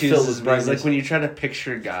room that's filled with brightness. Like when you try to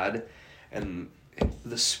picture God and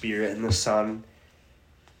the Spirit and the Son,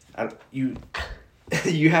 you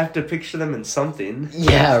have to picture them in something.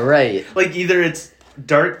 Yeah, right. Like either it's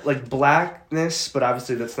dark, like blackness, but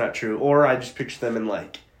obviously that's not true. Or I just picture them in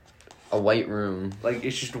like A white room. Like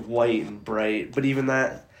it's just white and bright. But even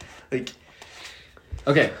that, like,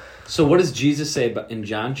 okay. So what does Jesus say about in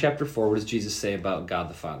John chapter 4? What does Jesus say about God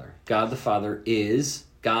the Father? God the Father is.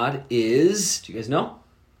 Do you guys know?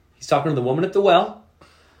 He's talking to the woman at the well,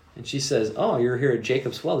 and she says, "Oh, you're here at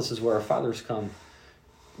Jacob's well. This is where our fathers come."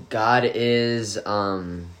 God is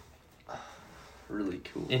really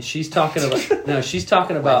cool. And she's talking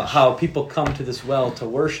about how people come to this well to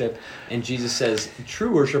worship, and Jesus says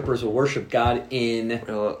true worshipers will worship God in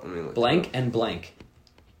blank and blank,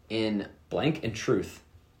 in blank and truth,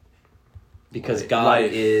 because God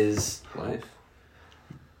Life. is Life.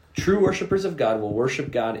 True worshipers of God will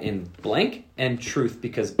worship God in blank and truth,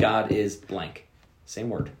 because God is blank. Same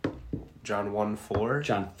word. John 1:4.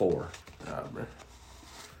 John 4.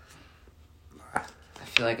 I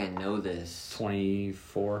feel like I know this.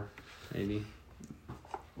 24, maybe.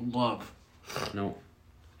 Love No.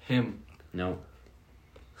 him. No.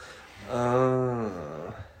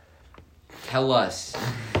 Tell us.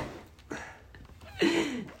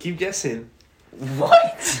 Keep guessing.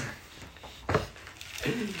 What?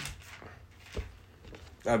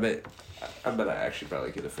 I bet I actually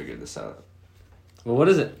probably could have figured this out. Well, what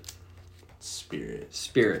is it? Spirit.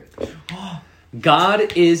 Spirit.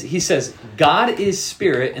 God is, he says, God is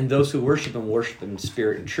spirit, and those who worship him in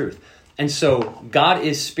spirit and truth. And so, God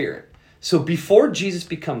is spirit. So before Jesus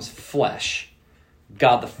becomes flesh,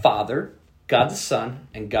 God the Father, God the Son,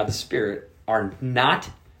 and God the Spirit are not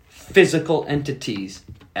physical entities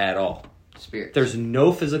at all. Spirit. There's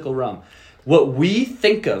no physical realm. What we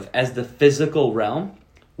think of as the physical realm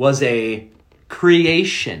was a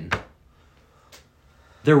creation.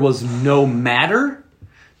 There was no matter.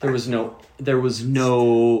 There was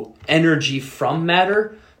no energy from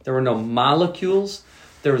matter. There were no molecules.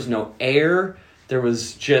 There was no air. There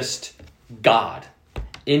was just God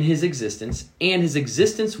in his existence. And his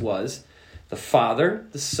existence was the Father,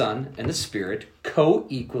 the Son, and the Spirit,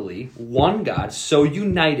 co-equally, one God, so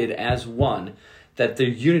united as one that their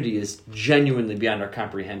unity is genuinely beyond our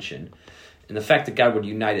comprehension. And the fact that God would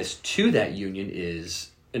unite us to that union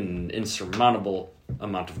is an insurmountable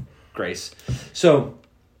amount of grace. So,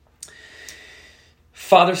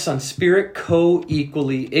 Father, Son, Spirit,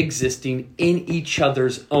 co-equally existing in each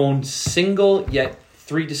other's own single yet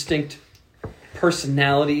three distinct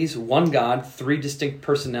personalities, one God, three distinct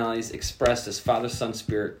personalities expressed as Father, Son,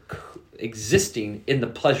 Spirit, existing in the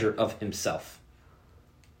pleasure of himself.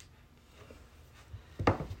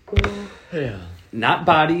 Yeah. Not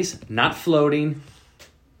bodies, not floating,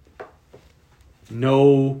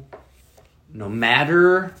 no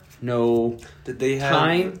matter, no Did they have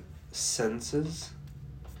time. senses?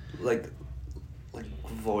 Like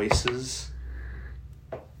voices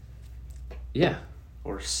Yeah.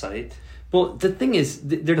 or sight? Well, the thing is,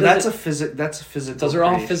 there But that's doesn't- a physical. those are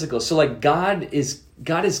all creation. physical. So like God is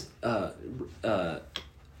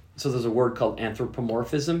so there's a word called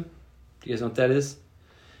anthropomorphism. Do you guys know what that is?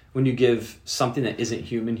 When you give something that isn't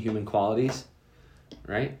human qualities,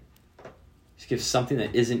 right? You give something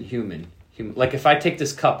that isn't human. Like if I take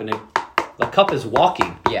this cup and the cup is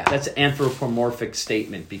walking, Yeah. that's an anthropomorphic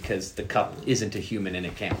statement because the cup isn't a human and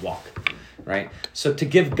it can't walk, right? So to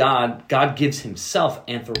give God gives himself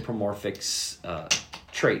anthropomorphic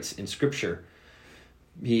traits in Scripture.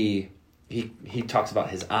 He talks about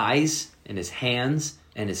his eyes and his hands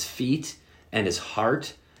and his feet and his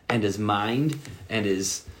heart and his mind and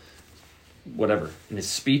his whatever, and his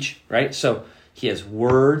speech, right? So he has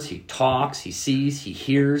words, he talks, he sees, he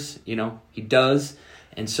hears, he does.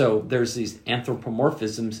 And so there's these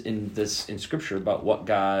anthropomorphisms in Scripture about what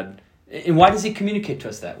God, and why does he communicate to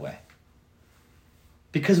us that way?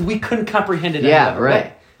 Because we couldn't comprehend it any other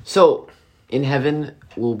way. So in heaven,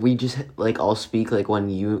 will we just all speak one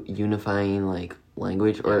unifying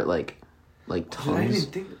language or like I tongues?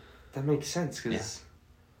 didn't think that makes sense because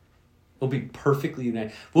We'll be perfectly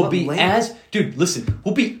united. We'll What be language?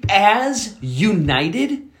 we'll be as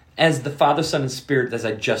united as the Father, Son, and Spirit as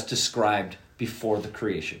I just described before the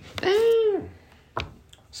creation.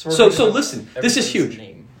 So listen, this is huge.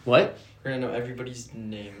 Name. What? We're gonna know everybody's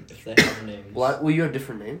name if they have names. will you have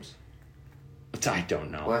different names? I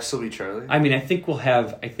don't know. Will I still be Charlie? I mean, I think we'll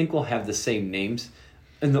have the same names.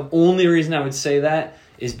 And the only reason I would say that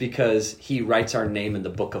is because he writes our name in the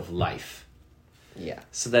book of life. Yeah.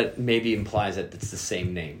 So that maybe implies that it's the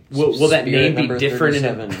same name. Will that Spirit name be number different?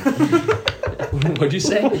 37. What'd you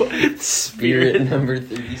say? Spirit number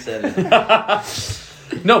 37.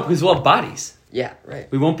 No, because we'll have bodies. Yeah, right.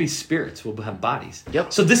 We won't be spirits. We'll have bodies.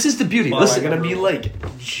 Yep. So this is the beauty. Am Listen. I gonna be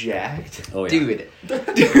jacked? Oh, yeah. Dude.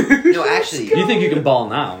 No, actually. You think you can ball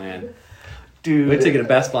now, man. Dude. Wait till you get a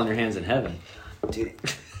basketball in your hands in heaven. Dude.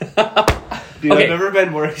 Dude, Okay. I've never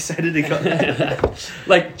been more excited to go.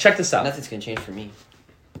 Check this out. Nothing's going to change for me.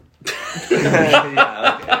 Yeah,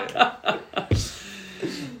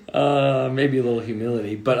 okay. Maybe a little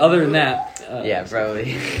humility. But other than that... Yeah,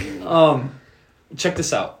 probably. Check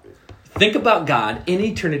this out. Think about God in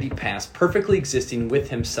eternity past, perfectly existing with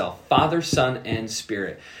himself, Father, Son, and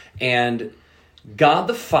Spirit. And God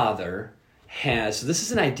the Father has... So this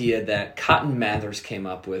is an idea that Cotton Mathers came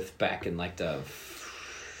up with back in the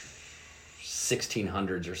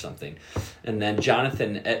 1600s or something. And then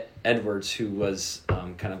Jonathan Edwards, who was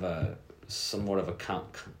kind of somewhat of a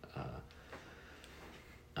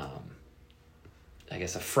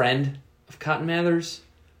a friend of Cotton Mathers,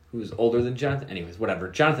 who was older than Jonathan. Anyways, whatever.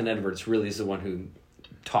 Jonathan Edwards really is the one who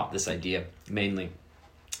taught this idea mainly.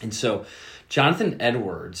 And so Jonathan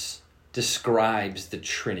Edwards describes the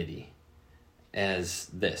Trinity as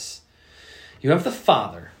this. You have the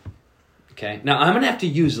Father. Okay? Now, I'm going to have to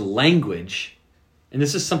use language, and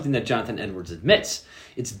this is something that Jonathan Edwards admits.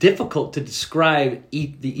 It's difficult to describe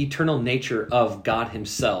the eternal nature of God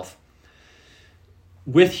himself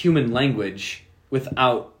with human language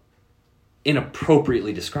without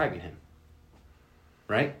inappropriately describing him.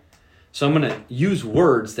 Right? So I'm going to use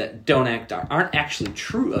words that aren't actually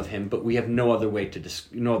true of him, but we have no other word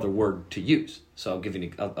to use. So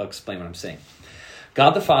I'll explain what I'm saying.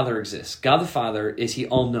 God the Father exists. God the Father, is he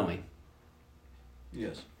all-knowing?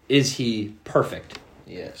 Yes. Is he perfect?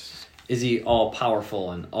 Yes. Is he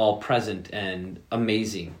all-powerful and all-present and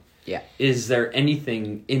amazing? Yeah. Is there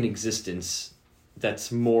anything in existence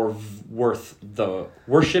that's more worth the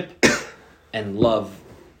worship and love?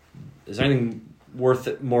 Is there anything worth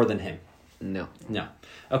it more than him? No. No.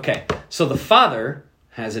 Okay, so the Father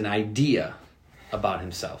has an idea about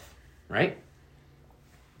himself, right?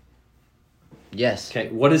 Yes. Okay,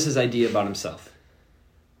 what is his idea about himself?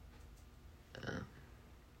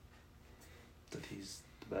 That he's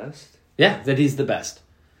the best. Yeah, that he's the best.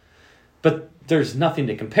 But there's nothing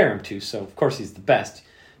to compare him to, so of course he's the best.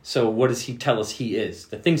 So what does he tell us he is?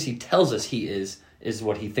 The things he tells us he is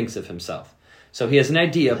what he thinks of himself. So he has an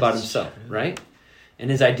idea about himself, right? And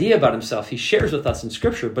his idea about himself, he shares with us in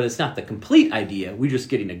Scripture, but it's not the complete idea. We're just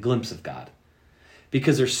getting a glimpse of God.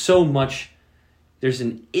 Because there's so much,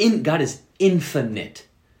 God is infinite.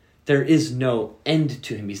 There is no end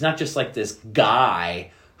to him. He's not just like this guy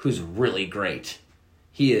who's really great.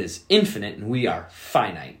 He is infinite and we are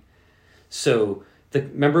finite. So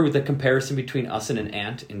remember the comparison between us and an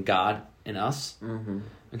ant and God and us? Mm-hmm.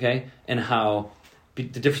 Okay? And how the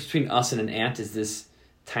difference between us and an ant is this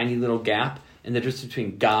tiny little gap. And the difference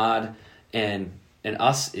between God and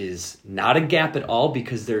us is not a gap at all,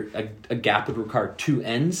 because a gap would require two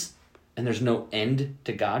ends. And there's no end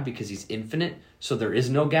to God because he's infinite. So there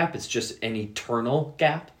is no gap. It's just an eternal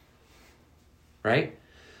gap. Right?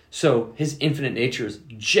 So his infinite nature is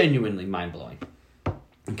genuinely mind-blowing.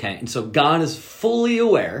 Okay? And so God is fully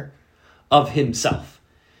aware of himself.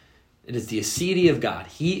 It is the aseity of God.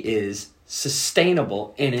 He is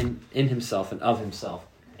sustainable in himself and of himself.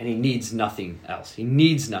 And he needs nothing else. He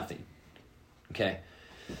needs nothing. Okay?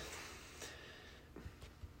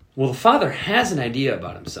 Well, the Father has an idea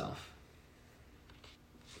about himself.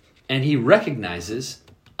 And he recognizes,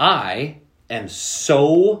 I am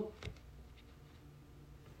so...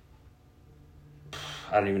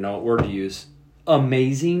 I don't even know what word to use.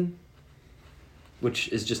 Amazing. Which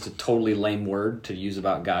is just a totally lame word to use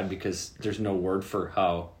about God, because there's no word for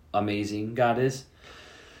how amazing God is.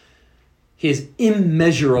 He is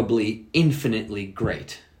immeasurably, infinitely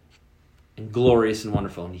great and glorious and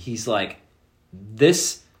wonderful. And he's like,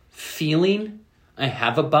 this feeling I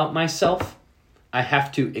have about myself, I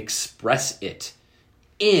have to express it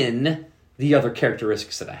in the other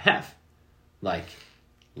characteristics that I have. Like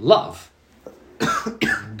love,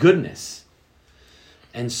 goodness.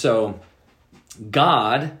 And so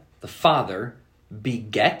God, the Father,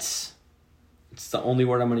 begets. It's the only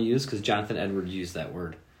word I'm going to use because Jonathan Edward used that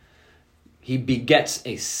word. He begets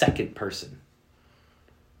a second person.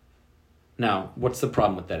 Now, what's the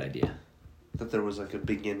problem with that idea? That there was like a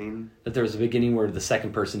beginning. That there was a beginning where the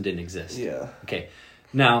second person didn't exist. Yeah. Okay.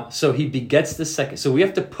 Now, so he begets the second. So we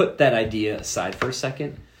have to put that idea aside for a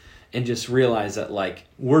second and just realize that, like,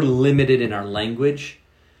 we're limited in our language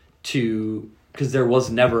because there was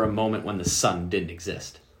never a moment when the Son didn't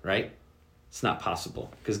exist, right? It's not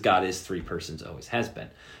possible because God is three persons, always has been.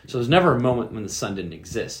 So there's never a moment when the Son didn't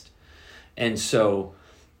exist. And so,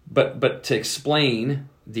 but to explain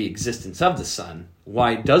the existence of the Son,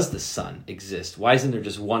 why does the Son exist? Why isn't there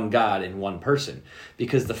just one God in one person?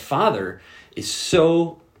 Because the Father is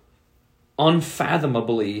so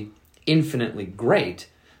unfathomably, infinitely great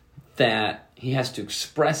that he has to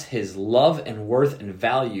express his love and worth and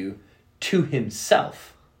value to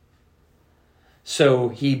himself. So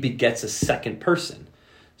he begets a second person.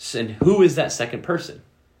 And who is that second person?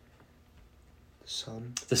 The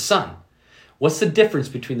Son. The Son. What's the difference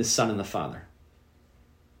between the Son and the Father?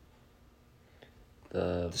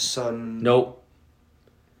 The Son. Nope.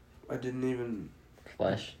 I didn't even.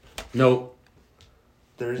 Flesh. Nope.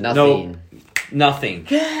 There's Nothing. Nothing.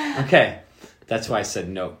 Okay. That's why I said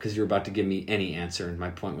no, because you're about to give me any answer, and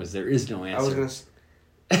my point was there is no answer. I was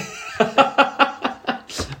gonna.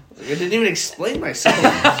 I didn't even explain myself.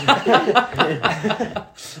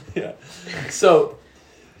 Yeah. So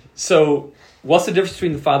what's the difference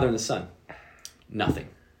between the Father and the Son? Nothing.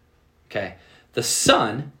 Okay. The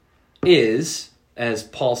Son is, as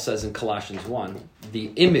Paul says in Colossians 1,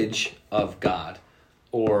 the image of God,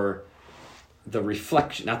 or the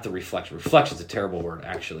reflection, not the reflection. Reflection is a terrible word,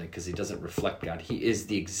 actually, because he doesn't reflect God. He is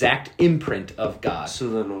the exact imprint of God. So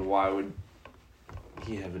then why would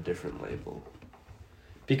he have a different label?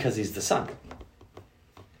 Because he's the Son.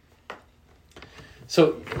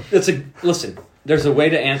 So listen, there's a way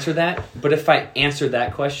to answer that, but if I answer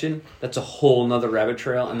that question, that's a whole nother rabbit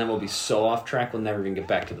trail, and then we'll be so off track we'll never even get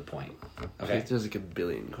back to the point. I Okay? think there's like a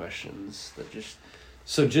billion questions that just...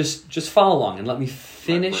 So just follow along and let me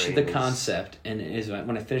finish brain the is- concept, and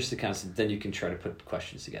when I finish the concept, then you can try to put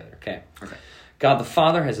questions together, okay? Okay. God the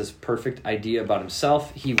Father has this perfect idea about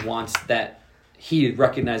himself. He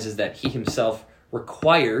recognizes that he himself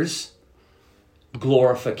requires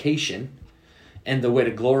glorification. And the way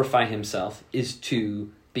to glorify himself is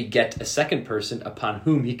to beget a second person upon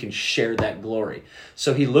whom he can share that glory.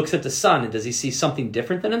 So he looks at the Son, and does he see something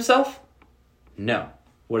different than himself? No.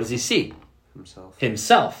 What does he see? Himself.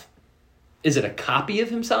 Himself. Is it a copy of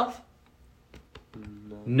himself?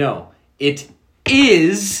 No. It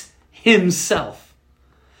is himself.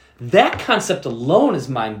 That concept alone is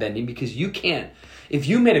mind-bending, because you can't, if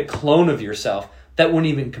you made a clone of yourself, that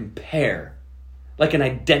wouldn't even compare. Like an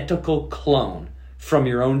identical clone from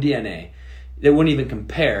your own DNA, that wouldn't even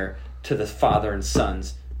compare to the Father and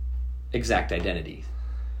Son's exact identity.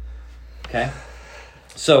 Okay?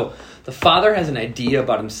 So the Father has an idea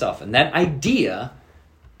about himself, and that idea,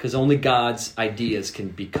 because only God's ideas can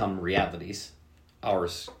become realities,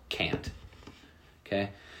 ours can't.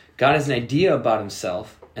 Okay? God has an idea about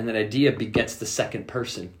himself, and that idea begets the second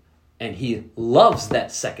person, and he loves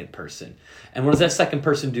that second person. And what does that second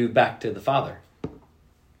person do back to the Father?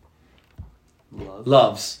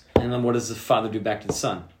 Loves. And then what does the Father do back to the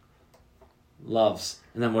Son? Loves.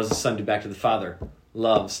 And then what does the Son do back to the Father?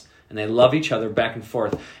 Loves. And they love each other back and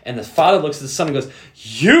forth. And the Father looks at the Son and goes,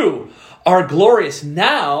 "You are glorious.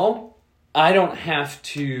 Now I don't have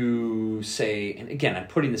to say," and again, I'm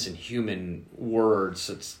putting this in human words,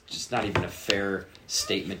 so it's just not even a fair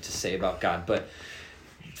statement to say about God. But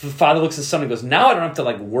the Father looks at the Son and goes, "Now I don't have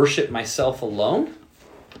to worship myself alone.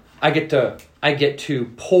 I get to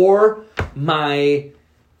pour my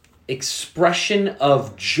expression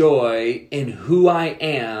of joy in who I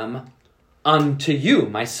am unto you,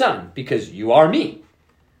 my Son, because you are me."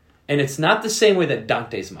 And it's not the same way that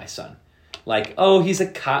Dante's my son. He's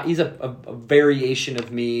a variation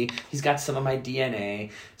of me. He's got some of my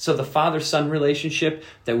DNA. So the father-son relationship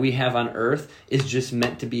that we have on earth is just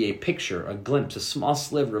meant to be a picture, a glimpse, a small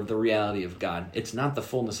sliver of the reality of God. It's not the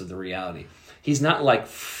fullness of the reality. He's not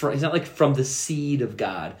from the seed of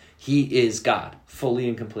God. He is God, fully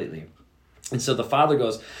and completely. And so the Father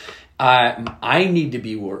goes, I need to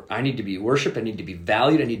be worshipped. I need to be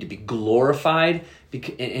valued. I need to be glorified.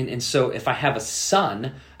 And so if I have a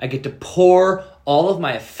son, I get to pour all of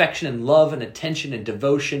my affection and love and attention and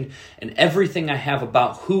devotion and everything I have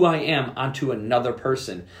about who I am onto another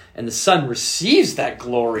person. And the Son receives that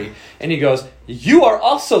glory. And he goes, "You are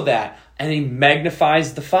also that." And he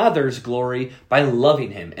magnifies the Father's glory by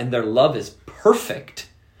loving him. And their love is perfect,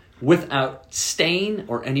 without stain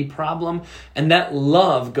or any problem. And that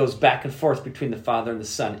love goes back and forth between the Father and the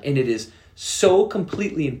Son. And it is so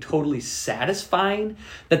completely and totally satisfying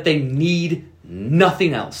that they need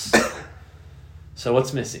nothing else. So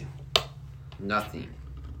what's missing? Nothing.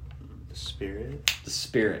 The Spirit. The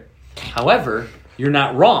Spirit. However, you're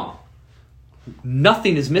not wrong.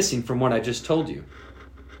 Nothing is missing from what I just told you.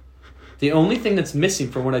 The only thing that's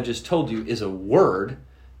missing from what I just told you is a word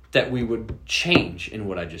that we would change in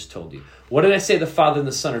what I just told you. What did I say the Father and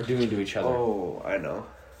the Son are doing to each other? Oh, I know.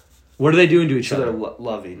 What are they doing to each other? They're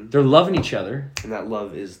loving. They're loving each other. And that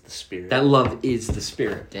love is the Spirit. That love is the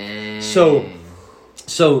Spirit. Dang.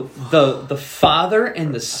 So the Father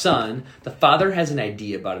and the Son, the Father has an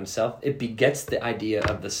idea about himself. It begets the idea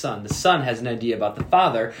of the Son. The Son has an idea about the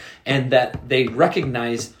Father, and that they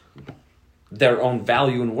recognize their own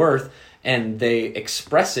value and worth, and they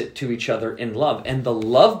express it to each other in love. And the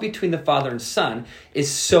love between the Father and Son is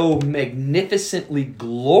so magnificently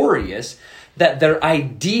glorious that their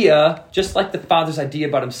idea, just like the Father's idea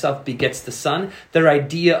about himself begets the Son, their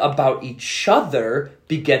idea about each other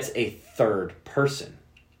begets a third person,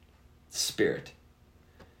 Spirit,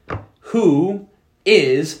 who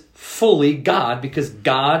is fully God, because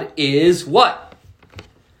God is what?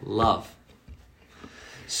 Love.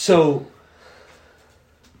 So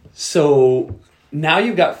now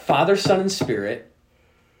you've got Father, Son, and Spirit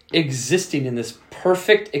existing in this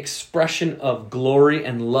perfect expression of glory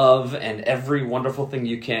and love and every wonderful thing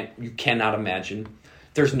you cannot imagine.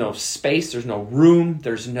 There's no space, there's no room,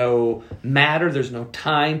 there's no matter, there's no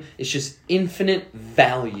time. It's just infinite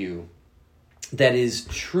value that is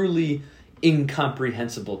truly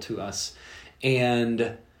incomprehensible to us.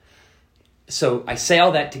 And so I say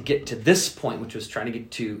all that to get to this point, which I was trying to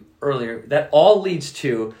get to earlier. That all leads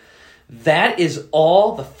to, that is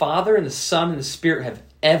all the Father and the Son and the Spirit have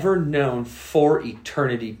ever known for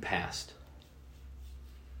eternity past.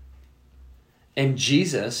 And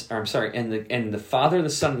and the Father, the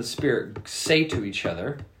Son, and the Spirit say to each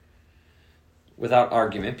other, without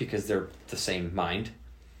argument, because they're the same mind,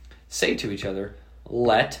 say to each other,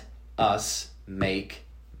 "Let us make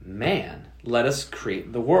man. Let us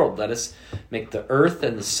create the world. Let us make the earth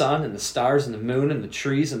and the sun and the stars and the moon and the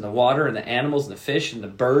trees and the water and the animals and the fish and the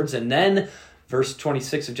birds." And then Verse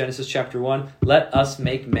 26 of Genesis chapter 1, let us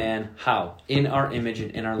make man, how? In our image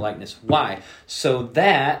and in our likeness. Why? So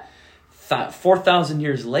that 4,000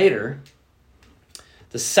 years later,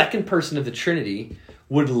 the second person of the Trinity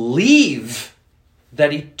would leave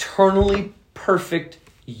that eternally perfect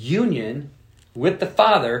union with the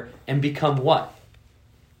Father and become what?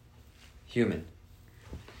 Human.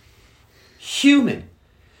 Human.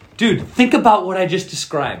 Dude, think about what I just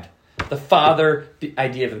described. The Father, the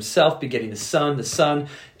idea of himself begetting the Son,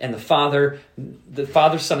 and the Father,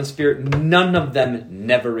 Son, and Spirit, none of them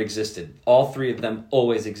never existed. All three of them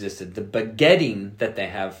always existed. The begetting that they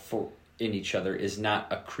have in each other is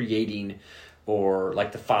not a creating, or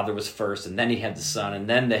like the Father was first, and then he had the Son, and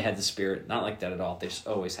then they had the Spirit. Not like that at all. They just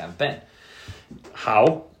always have been.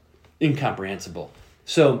 How? Incomprehensible.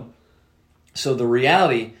 So the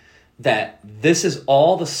reality that this is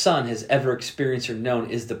all the Son has ever experienced or known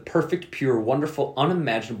is the perfect, pure, wonderful,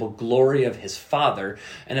 unimaginable glory of his Father,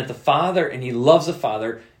 and that the Father, and he loves the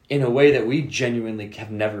Father in a way that we genuinely have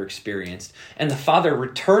never experienced. And the Father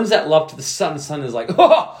returns that love to the Son. The Son is like,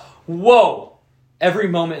 oh, whoa. Every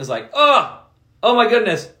moment is like, oh my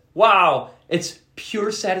goodness, wow. It's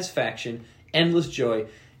pure satisfaction, endless joy.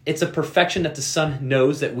 It's a perfection that the Son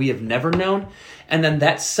knows that we have never known. And then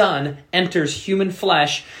that Son enters human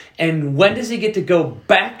flesh. And when does he get to go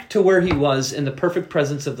back to where he was in the perfect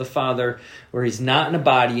presence of the Father, where he's not in a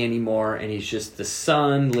body anymore and he's just the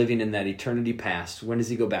Son living in that eternity past? When does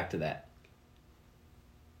he go back to that?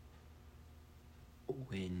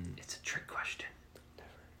 When? It's a trick question.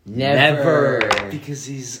 Never. Because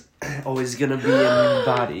he's always going to be in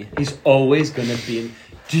body. He's always going to be in...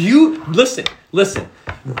 Do you... Listen. Listen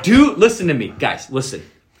to me, guys. Listen.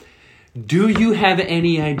 Do you have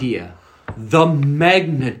any idea the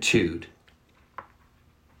magnitude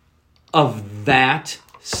of that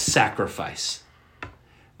sacrifice?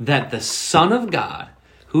 That the Son of God,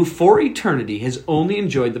 who for eternity has only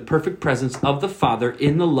enjoyed the perfect presence of the Father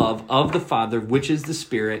in the love of the Father, which is the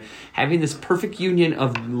Spirit, having this perfect union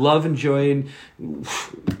of love and joy and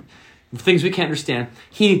things we can't understand,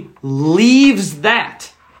 he leaves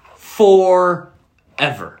that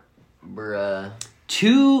forever. Bruh.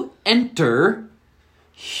 To enter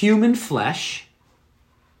human flesh,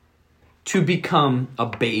 to become a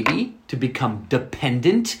baby, to become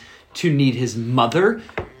dependent, to need his mother,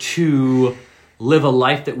 to live a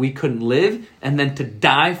life that we couldn't live, and then to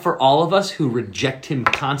die for all of us who reject him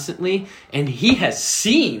constantly. And he has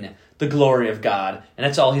seen the glory of God, and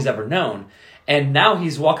that's all he's ever known. And now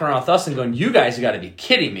he's walking around with us and going, you guys got to be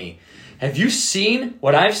kidding me. Have you seen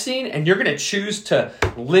what I've seen? And you're going to choose to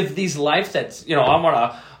live these lives that's, I'm going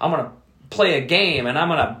to play a game, and I'm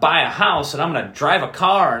going to buy a house, and I'm going to drive a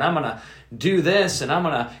car, and I'm going to do this, and I'm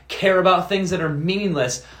going to care about things that are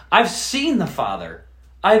meaningless. I've seen the Father.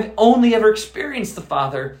 I've only ever experienced the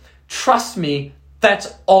Father. Trust me,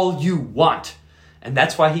 that's all you want. And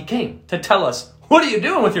that's why he came, to tell us, what are you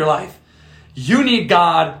doing with your life? You need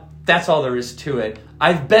God. That's all there is to it.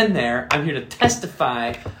 I've been there. I'm here to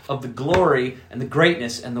testify of the glory and the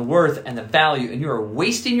greatness and the worth and the value. And you are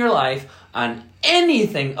wasting your life on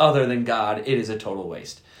anything other than God. It is a total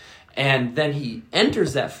waste. And then he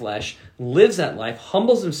enters that flesh, lives that life,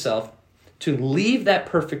 humbles himself to leave that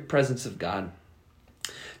perfect presence of God,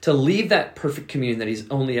 to leave that perfect communion that he's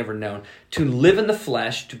only ever known, to live in the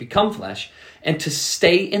flesh, to become flesh, and to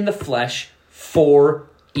stay in the flesh for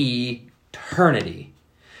eternity.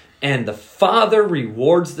 And the Father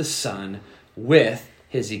rewards the Son with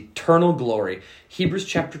his eternal glory. Hebrews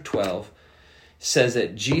chapter 12 says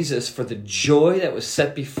that Jesus, for the joy that was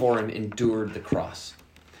set before him, endured the cross.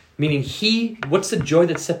 Meaning what's the joy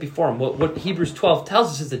that's set before him? What Hebrews 12 tells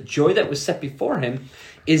us is the joy that was set before him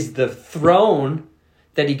is the throne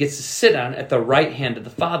that he gets to sit on at the right hand of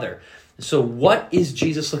the Father. So what is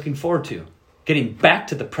Jesus looking forward to? Getting back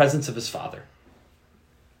to the presence of his Father.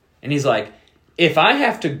 And he's like, if I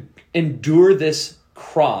have to endure this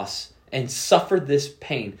cross and suffer this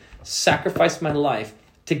pain, sacrifice my life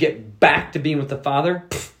to get back to being with the Father,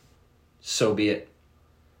 so be it.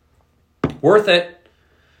 Worth it.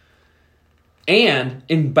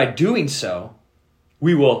 And by doing so,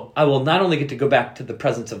 I will not only get to go back to the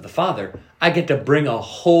presence of the Father, I get to bring a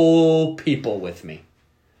whole people with me.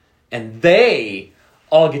 And they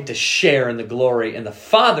all get to share in the glory, and the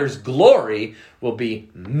Father's glory will be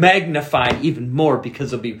magnified even more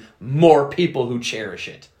because there'll be more people who cherish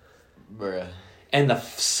it. Bruh. And the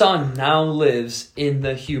Son now lives in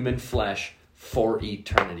the human flesh for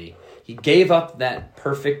eternity. He gave up that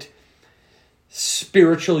perfect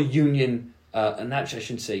spiritual union. I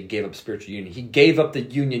shouldn't say gave up spiritual union. He gave up the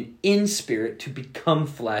union in spirit to become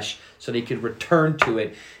flesh so that he could return to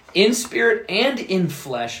it in spirit and in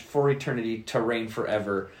flesh for eternity to reign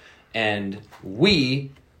forever. And he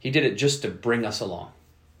did it just to bring us along.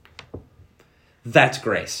 That's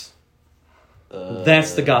grace.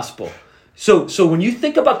 That's the gospel. So when you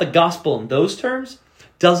think about the gospel in those terms,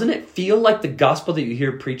 doesn't it feel like the gospel that you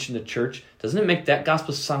hear preached in the church, doesn't it make that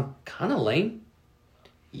gospel sound kind of lame?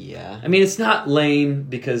 Yeah. I mean, it's not lame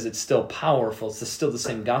because it's still powerful. It's still the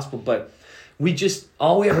same gospel, but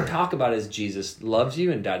all we ever talk about is Jesus loves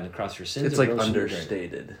you and died on the cross for your sins. It's like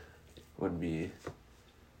understated would be.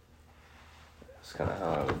 That's kind of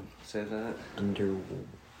how I would say that.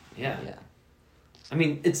 Yeah. I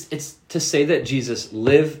mean, it's to say that Jesus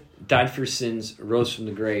lived, died for your sins, rose from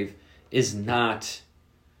the grave is not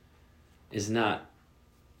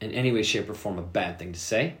in any way, shape, or form a bad thing to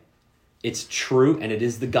say. It's true, and it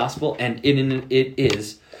is the gospel, and it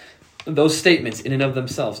is. Those statements in and of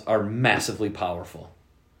themselves are massively powerful.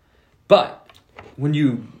 But when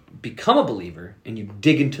you become a believer and you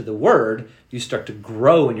dig into the Word, you start to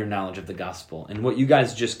grow in your knowledge of the gospel. And what you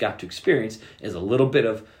guys just got to experience is a little bit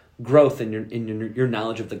of growth in your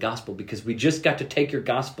knowledge of the gospel, because we just got to take your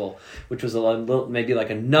gospel, which was a little, maybe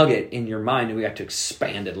like a nugget in your mind, and we got to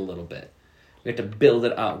expand it a little bit. We had to build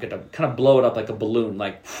it out, get to kind of blow it up like a balloon,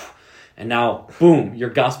 like, and now, boom,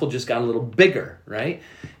 your gospel just got a little bigger, right?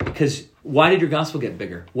 Because why did your gospel get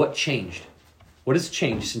bigger? What changed? What has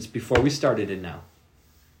changed since before we started and now?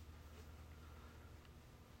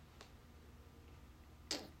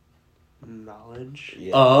 Knowledge.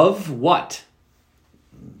 Yeah. Of what?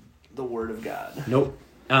 The Word of God. Nope.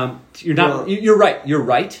 You're not. You're right. You're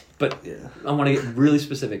right. But Yeah. I want to get really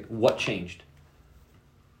specific. What changed?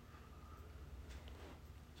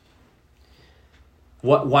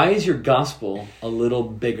 Why is your gospel a little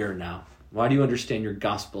bigger now? Why do you understand your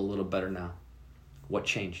gospel a little better now? What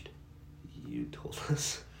changed? You told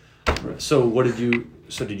us. So did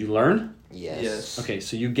you learn? Yes. Okay,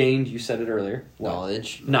 so you said it earlier.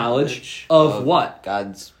 What? Knowledge of what?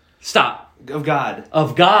 God's. Stop. Of God.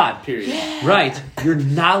 Of God. Period. Yeah. Right. Your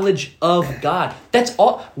knowledge of God. That's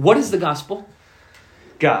all. What is the gospel?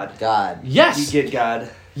 God. Yes. You get God.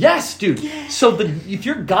 Yes, dude. Yeah. So if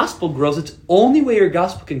your gospel grows, it's only way your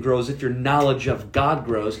gospel can grow is if your knowledge of God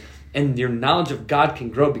grows, and your knowledge of God can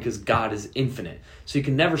grow because God is infinite. So you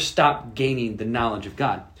can never stop gaining the knowledge of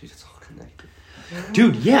God. Dude, it's all connected.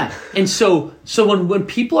 Dude, yeah. And so when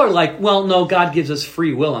people are like, well, no, God gives us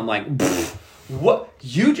free will, I'm like, what?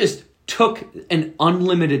 You just took an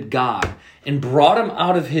unlimited God and brought him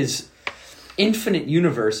out of his infinite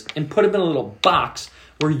universe and put him in a little box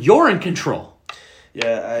where you're in control.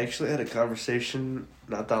 Yeah, I actually had a conversation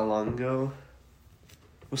not that long ago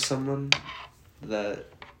with someone that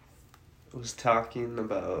was talking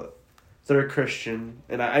about they're a Christian,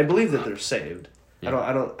 and I believe that they're saved.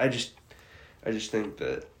 Yeah. I just think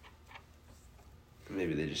that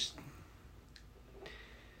maybe they just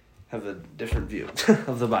have a different view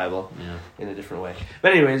of the Bible in a different way.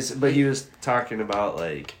 But anyways, he was talking about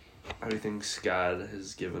like how he thinks God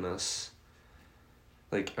has given us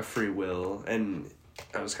like a free will, and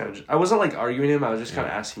I was I wasn't like arguing him, I was just kind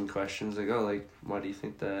of asking questions like, oh, like, why do you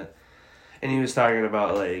think that? And he was talking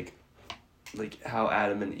about like how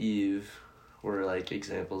Adam and Eve were like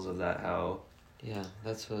examples of that, how Yeah,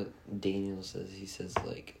 that's what Daniel says. He says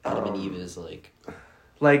like Adam and Eve is like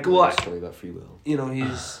well, story about free will. You know,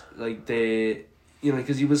 he's like they, you know,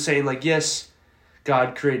 because he was saying like, yes,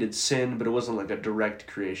 God created sin, but it wasn't like a direct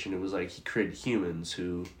creation. It was like he created humans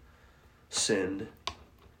who sinned.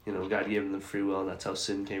 You know, God gave them the free will, and that's how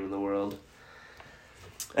sin came in the world.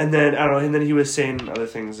 And then, I don't know, and then he was saying other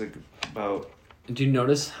things like about... Do you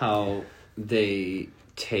notice how they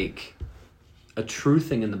take a true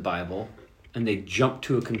thing in the Bible and they jump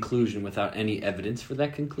to a conclusion without any evidence for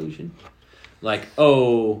that conclusion? Like,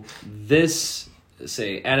 oh,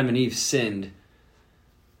 say Adam and Eve sinned,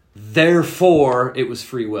 therefore it was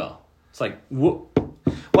free will. It's like,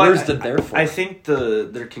 where's the therefore? I think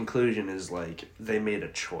their conclusion is like they made a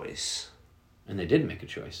choice. And they did make a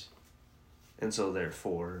choice. And so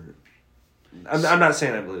therefore... I'm not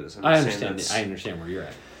saying I believe this. I understand where you're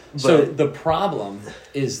at. So the problem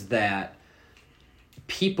is that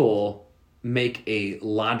people make a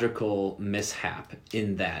logical mishap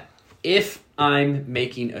in that if I'm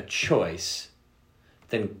making a choice,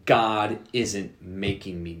 then God isn't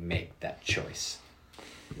making me make that choice.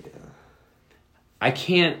 Yeah.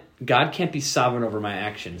 God can't be sovereign over my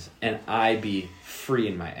actions and I be free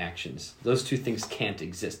in my actions. Those two things can't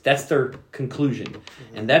exist. That's their conclusion.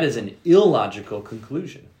 Mm-hmm. And that is an illogical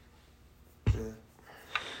conclusion. Yeah.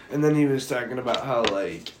 And then he was talking about how,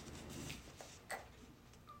 like,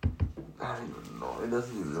 I don't know, it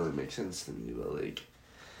doesn't even really make sense to me, but, like,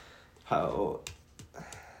 how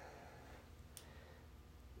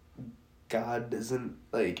God doesn't,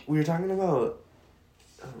 like, we were talking about,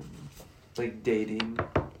 like, dating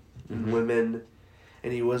and women,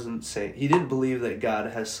 and he wasn't saying, he didn't believe that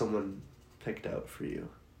God has someone picked out for you.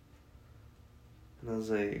 And I was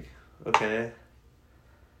like, okay.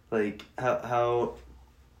 Like, how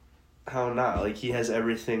not? Like, he has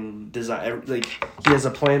everything designed, like, he has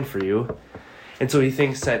a plan for you. And so he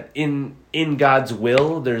thinks that in God's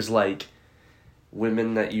will, there's, like,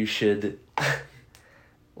 women that you should,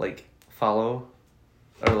 like, follow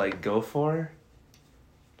or, like, go for.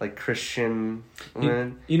 Like, Christian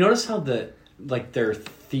women. You notice how their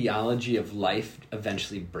theology of life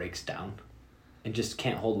eventually breaks down and just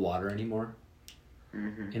can't hold water anymore?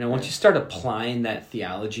 Mm-hmm. You know, once you start applying that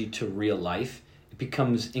theology to real life, it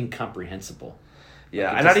becomes incomprehensible.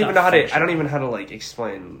 Yeah, Like, I don't even know how to like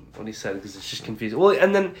explain what he said because it's just confusing. Well,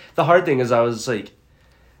 and then the hard thing is I was like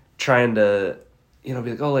trying to, be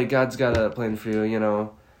like, oh, like God's got a plan for you,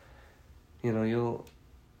 you'll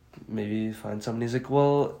maybe find someone. He's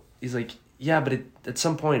like, yeah, but at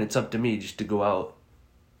some point it's up to me just to go out,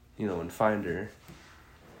 and find her.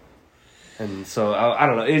 And so I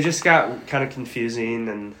don't know. It just got kind of confusing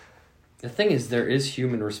and. The thing is, there is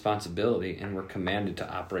human responsibility, and we're commanded to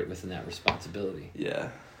operate within that responsibility. Yeah.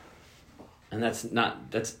 And that's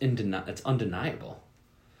undeniable.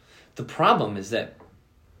 The problem is that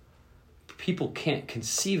people can't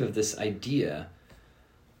conceive of this idea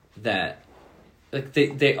that, like,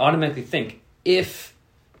 they automatically think, if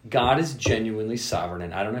God is genuinely sovereign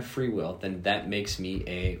and I don't have free will, then that makes me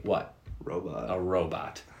a what? Robot. A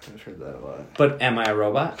robot. I've heard that a lot. But am I a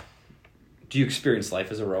robot? Do you experience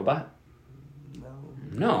life as a robot?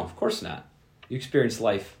 No, of course not. You experience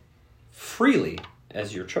life freely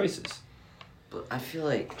as your choices. But I feel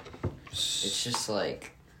like it's just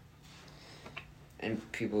like, and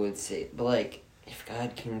people would say, but like, if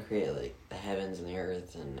God can create like the heavens and the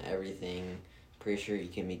earth and everything, pretty sure he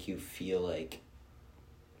can make you feel like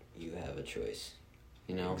you have a choice,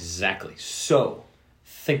 Exactly. So,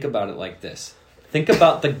 think about it like this. Think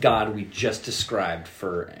about the God we just described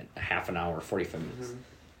for half an hour, 45 minutes. Mm-hmm.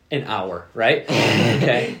 An hour, right?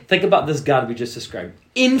 Okay. Think about this God we just described.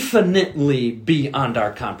 Infinitely beyond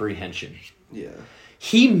our comprehension. Yeah.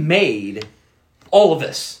 He made all of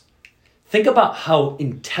this. Think about how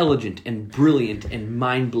intelligent and brilliant and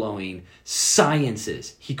mind-blowing science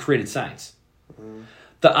is. He created science. Mm-hmm.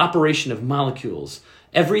 The operation of molecules,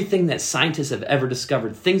 everything that scientists have ever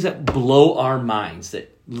discovered, things that blow our minds,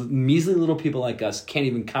 that measly little people like us can't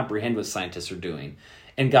even comprehend what scientists are doing.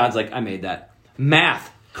 And God's like, I made that.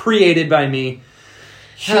 Math. Created by me.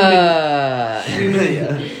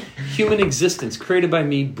 Human existence. Created by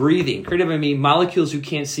me. Breathing. Created by me. Molecules you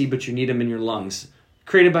can't see, but you need them in your lungs.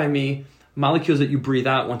 Created by me. Molecules that you breathe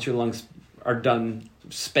out once your lungs are done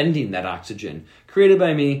spending that oxygen. Created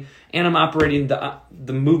by me. And I'm operating the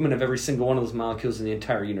movement of every single one of those molecules in the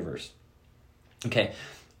entire universe. Okay.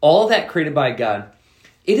 All that created by God.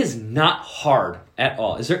 It is not hard at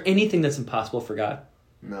all. Is there anything that's impossible for God?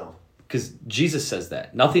 No. Because Jesus says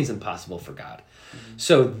that. Nothing's impossible for God. Mm-hmm.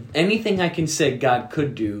 So anything I can say God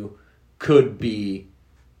could do could be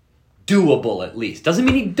doable at least. Doesn't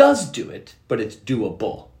mean he does do it, but it's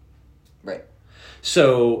doable. Right.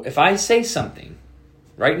 So if I say something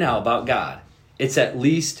right now about God, it's at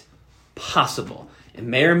least possible. It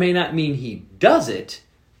may or may not mean he does it,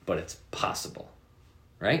 but it's possible.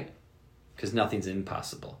 Right? Because nothing's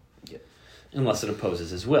impossible. Yeah. Unless it opposes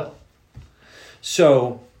his will.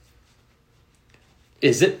 So,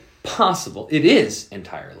 is it possible? It is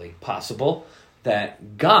entirely possible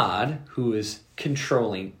that God, who is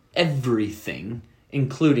controlling everything,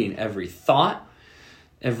 including every thought,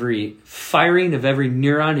 every firing of every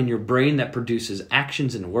neuron in your brain that produces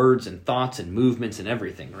actions and words and thoughts and movements and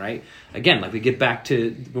everything, right? Again, like we get back to,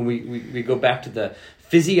 when we go back to the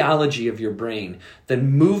physiology of your brain, the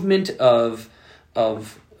movement of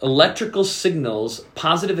electrical signals,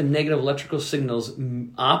 positive and negative electrical signals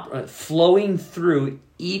flowing through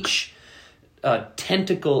each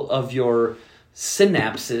tentacle of your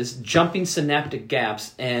synapses, jumping synaptic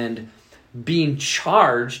gaps, and being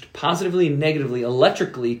charged positively and negatively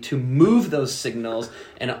electrically to move those signals,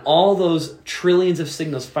 and all those trillions of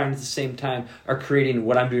signals firing at the same time are creating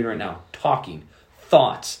what I'm doing right now, talking,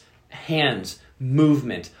 thoughts, hands,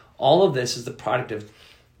 movement. All of this is the product of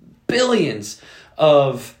billions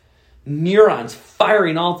of neurons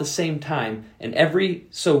firing all at the same time.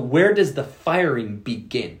 So where does the firing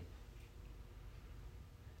begin?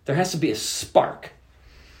 There has to be a spark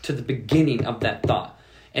to the beginning of that thought.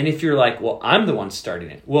 And if you're like, well, I'm the one starting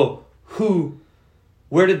it. Well,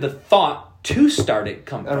 where did the thought to start it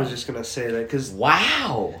come I from? was just going to say that because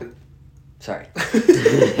Wow. Sorry.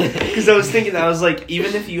 I was thinking that. I was like,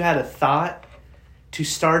 even if you had a thought to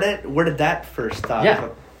start it, where did that first thought Yeah.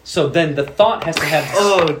 come? So then the thought has to have...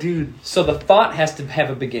 Oh, dude. So the thought has to have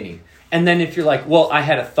a beginning. And then if you're like, well, I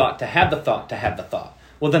had a thought to have the thought to have the thought.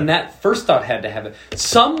 Well, then that first thought had to have it.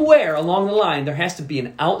 Somewhere along the line, there has to be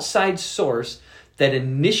an outside source that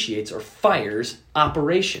initiates or fires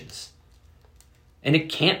operations. And it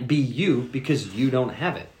can't be you because you don't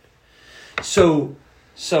have it. So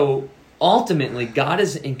ultimately, God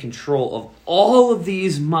is in control of all of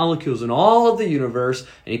these molecules in all of the universe,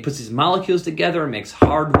 and he puts these molecules together and makes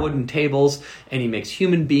hard wooden tables, and he makes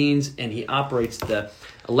human beings, and he operates the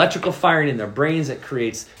electrical firing in their brains that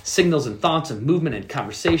creates signals and thoughts and movement and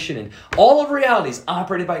conversation, and all of reality is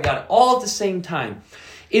operated by God all at the same time.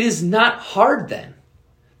 It is not hard then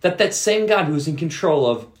that same God who is in control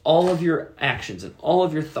of all of your actions and all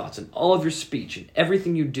of your thoughts and all of your speech and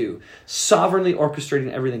everything you do, sovereignly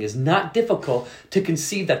orchestrating everything, is not difficult to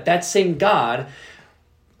conceive that same God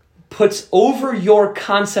puts over your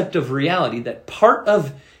concept of reality, that part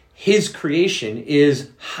of his creation is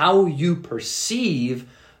how you perceive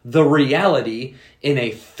the reality in a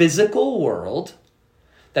physical world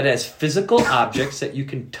that has physical objects that you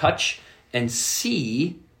can touch and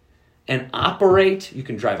see and operate. You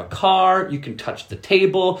can drive a car, you can touch the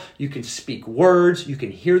table, you can speak words, you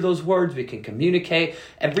can hear those words, we can communicate.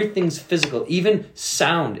 Everything's physical. Even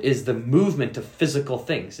sound is the movement of physical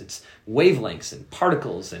things. It's wavelengths and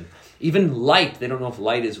particles, and even light. They don't know if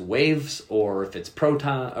light is waves or if it's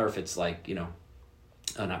proton, or if it's like,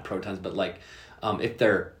 not protons, but like if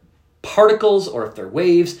they're particles or if they're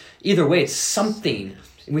waves. Either way, it's something.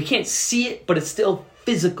 We can't see it, but it's still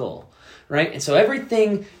physical. Right? And so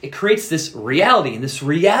everything, it creates this reality. And this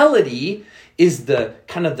reality is the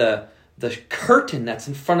kind of the curtain that's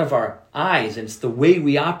in front of our eyes. And it's the way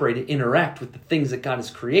we operate and interact with the things that God has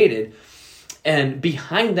created. And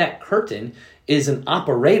behind that curtain is an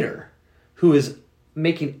operator who is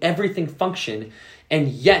making everything function. And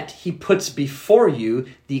yet he puts before you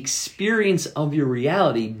the experience of your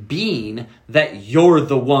reality being that you're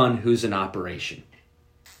the one who's in operation.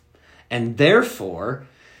 And therefore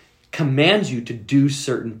commands you to do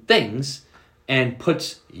certain things and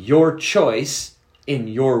puts your choice in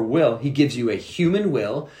your will. He gives you a human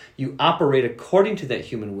will. You operate according to that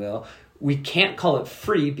human will. We can't call it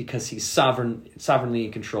free because he's sovereignly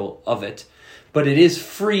in control of it. But it is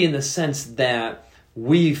free in the sense that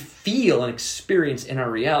we feel and experience in our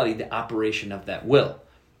reality the operation of that will.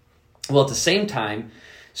 Well, at the same time,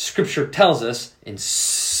 Scripture tells us in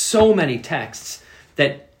so many texts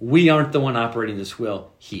that we aren't the one operating this will.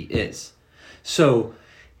 He is. So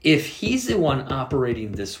if he's the one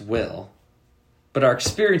operating this will, but our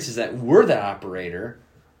experience is that we're the operator,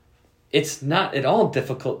 it's not at all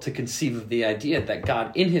difficult to conceive of the idea that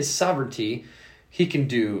God, in his sovereignty, he can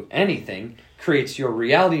do anything, creates your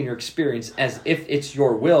reality and your experience as if it's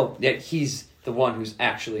your will, yet he's the one who's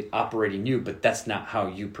actually operating you, but that's not how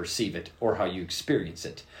you perceive it or how you experience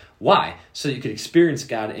it. Why? So you could experience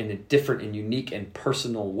God in a different and unique and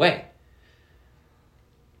personal way.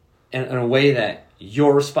 And in a way that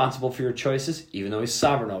you're responsible for your choices, even though he's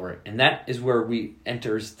sovereign over it. And that is where we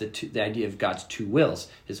enters the idea of God's two wills,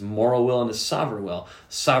 his moral will and his sovereign will.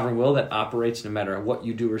 Sovereign will that operates no matter what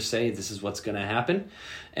you do or say, this is what's going to happen.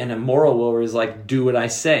 And a moral will where he's like, do what I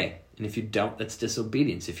say. And if you don't, that's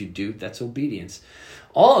disobedience. If you do, that's obedience.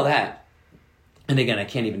 All of that. And again, I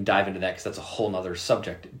can't even dive into that because that's a whole nother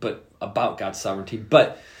subject, but about God's sovereignty.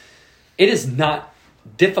 But it is not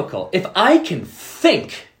difficult. If I can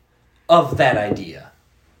think of that idea,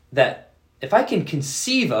 that if I can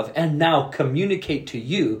conceive of and now communicate to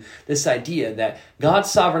you this idea that God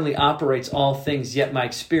sovereignly operates all things, yet my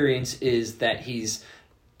experience is that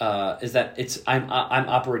I'm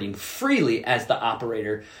operating freely as the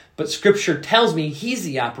operator, but Scripture tells me he's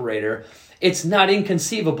the operator. It's not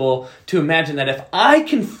inconceivable to imagine that if I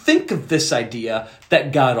can think of this idea,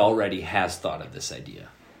 that God already has thought of this idea.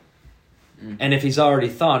 And if he's already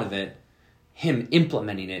thought of it, him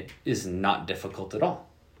implementing it is not difficult at all.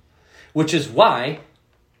 Which is why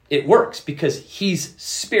it works, because he's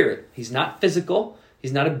spirit. He's not physical.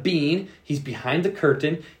 He's not a being. He's behind the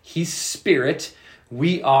curtain. He's spirit.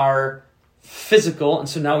 We are physical, and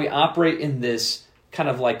so now we operate in this kind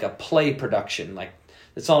of like a play production. Like,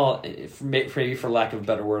 it's all, maybe for lack of a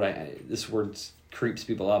better word, this word creeps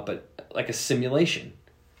people out, but like a simulation.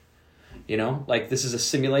 You know, like this is a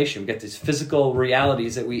simulation. We've got these physical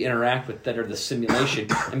realities that we interact with that are the simulation.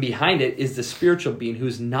 And behind it is the spiritual being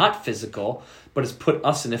who's not physical, but has put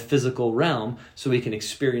us in a physical realm so we can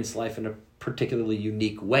experience life in a particularly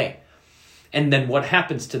unique way. And then what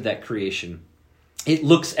happens to that creation? It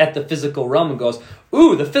looks at the physical realm and goes,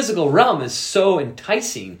 ooh, the physical realm is so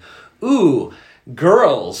enticing. Ooh,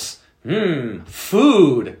 girls,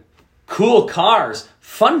 food, cool cars,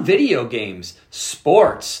 fun video games,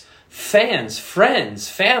 sports, fans, friends,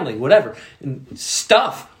 family, whatever, and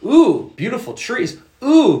stuff. Ooh, beautiful trees.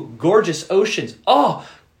 Ooh, gorgeous oceans. Oh,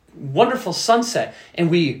 wonderful sunset.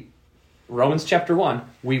 And Romans chapter 1,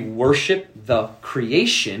 we worship the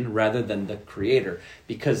creation rather than the creator,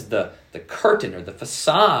 because the curtain or the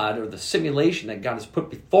facade or the simulation that God has put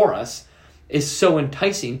before us is so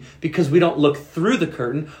enticing, because we don't look through the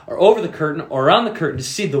curtain or over the curtain or around the curtain to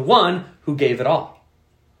see the one who gave it all.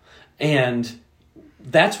 And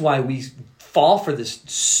that's why we fall for this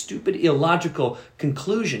stupid, illogical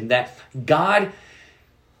conclusion that God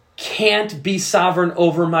can't be sovereign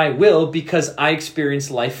over my will because I experience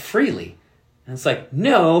life freely. And it's like,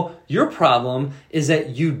 no, your problem is that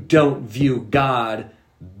you don't view God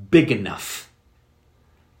big enough.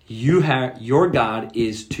 Your God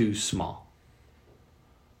is too small.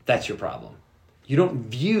 That's your problem. You don't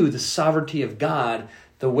view the sovereignty of God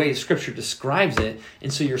the way Scripture describes it.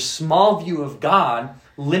 And so your small view of God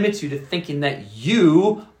limits you to thinking that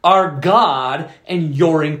you are God and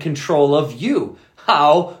you're in control of you.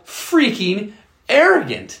 How freaking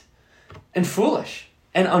arrogant and foolish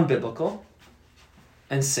and unbiblical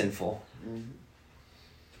and sinful.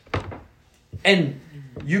 And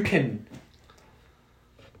you can,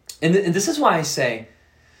 and this is why I say,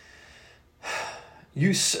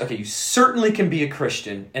 you certainly can be a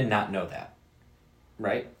Christian and not know that,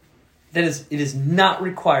 right? It is not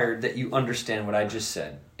required that you understand what I just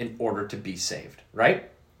said in order to be saved, right?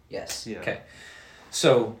 Yes. Yeah. Okay.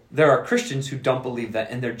 So there are Christians who don't believe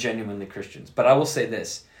that, and they're genuinely Christians. But I will say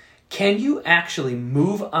this. Can you actually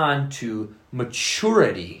move on to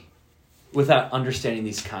maturity without understanding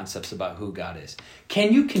these concepts about who God is?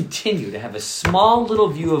 Can you continue to have a small little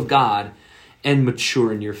view of God and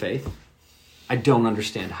mature in your faith? I don't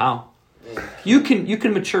understand how. You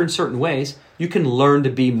can mature in certain ways. You can learn to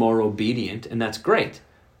be more obedient, and that's great.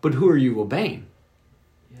 But who are you obeying?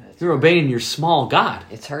 You're obeying your small God.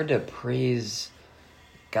 It's hard to praise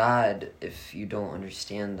God if you don't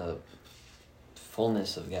understand the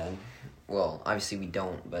fullness of God. Well, obviously we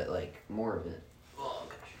don't, but like more of it. Oh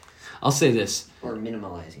gosh. I'll say this. Or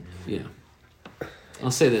minimalizing it. Yeah.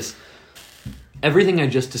 I'll say this. Everything I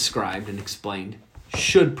just described and explained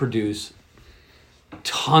should produce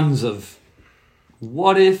tons of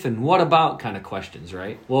what if and what about kind of questions,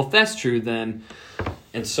 right? Well, if that's true, then,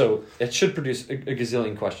 and so it should produce a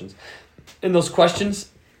gazillion questions. And those questions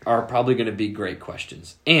are probably going to be great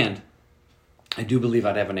questions. And I do believe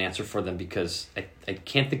I'd have an answer for them, because I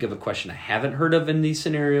can't think of a question I haven't heard of in these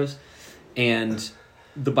scenarios. And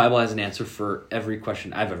the Bible has an answer for every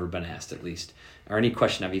question I've ever been asked, at least, or any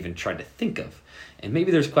question I've even tried to think of. And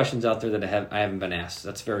maybe there's questions out there that I haven't been asked.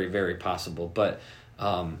 That's very, very possible. But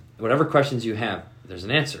whatever questions you have, there's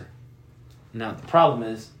an answer. Now, the problem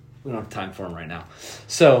is we don't have time for them right now.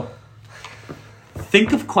 So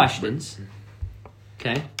think of questions,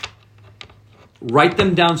 okay? Write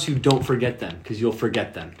them down so you don't forget them, because you'll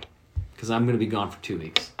forget them, because I'm going to be gone for 2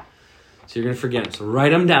 weeks. So you're going to forget them. So write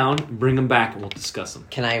them down, bring them back, and we'll discuss them.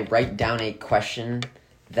 Can I write down a question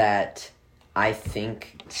that I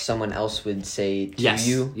think someone else would say to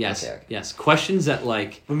you? Yes, Okay. yes. Questions that,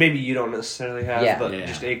 like... Well, maybe you don't necessarily have, but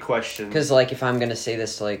just a question. Because, like, if I'm going to say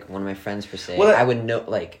this to, like, one of my friends, per se, I would know,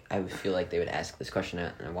 like, I would feel like they would ask this question,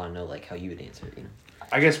 and I want to know, like, how you would answer it, you know?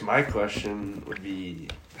 I guess my question would be,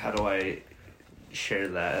 how do I share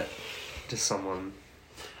that to someone?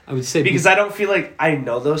 I would say... Because I don't feel like I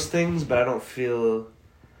know those things, but I don't feel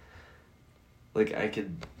like I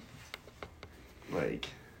could, like,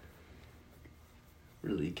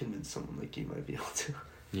 really convince someone like you might be able to.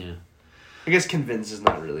 Yeah. I guess convince is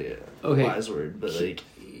not really a wise word, but like...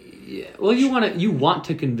 Yeah. Well, you want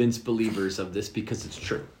to convince believers of this because it's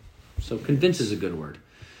true. So convince is a good word.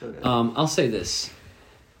 Okay. I'll say this.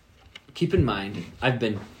 Keep in mind, I've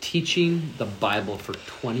been teaching the Bible for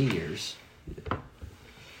 20 years.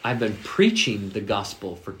 I've been preaching the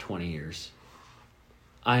gospel for 20 years.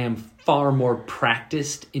 I am far more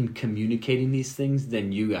practiced in communicating these things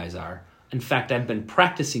than you guys are. In fact, I've been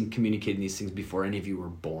practicing communicating these things before any of you were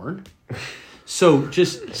born. So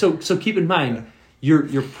keep in mind,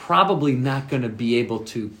 you're probably not going to be able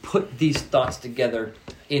to put these thoughts together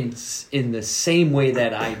in the same way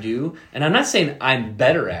that I do. And I'm not saying I'm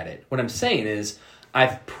better at it. What I'm saying is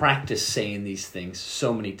I've practiced saying these things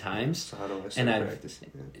so many times. So how do I start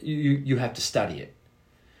practicing it? You have to study it.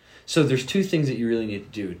 So there's two things that you really need to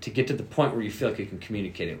do to get to the point where you feel like you can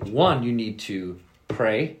communicate it. One, you need to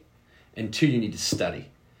pray And 2, you need to study,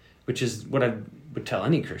 which is what I would tell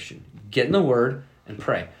any Christian. Get in the Word and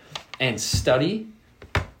pray. And study,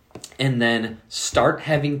 and then start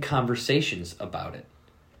having conversations about it.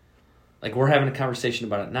 Like we're having a conversation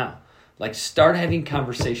about it now. Like start having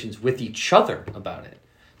conversations with each other about it.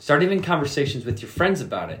 Start having conversations with your friends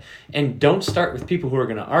about it. And don't start with people who are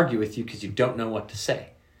going to argue with you because you don't know what to say.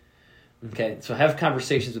 Okay, so have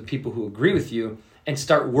conversations with people who agree with you and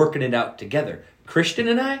start working it out together. Christian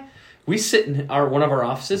and I, we sit in one of our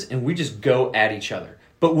offices and we just go at each other.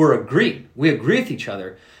 But we're agreeing. We agree with each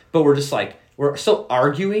other, but we're just like, we're still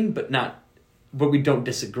arguing, but we don't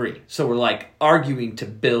disagree. So we're like arguing to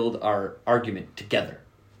build our argument together.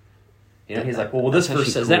 You know, he's like, well, this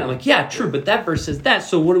verse says that. I'm like, yeah, true, but that verse says that.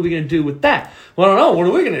 So what are we going to do with that? Well, I don't know. What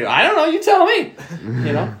are we going to do? I don't know. You tell me.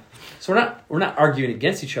 You know. So we're not arguing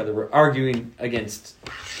against each other. We're arguing against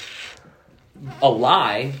a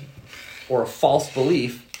lie or a false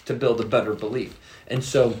belief to build a better belief. And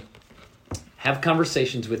so have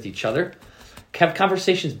conversations with each other. Have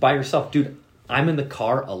conversations by yourself. Dude, I'm in the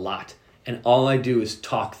car a lot, and all I do is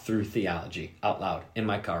talk through theology out loud in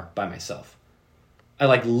my car by myself. I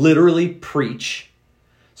like literally preach.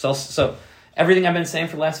 So everything I've been saying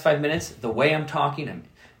for the last 5 minutes, the way I'm talking,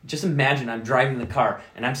 just imagine I'm driving the car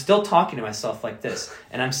and I'm still talking to myself like this.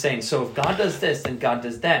 And I'm saying, so if God does this, then God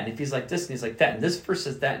does that. And if he's like this and he's like that, and this verse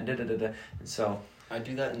says that, and da-da-da-da. And so I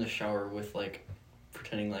do that in the shower with like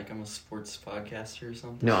pretending like I'm a sports podcaster or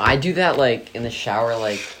something. No, I do that like in the shower,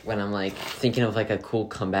 like when I'm like thinking of like a cool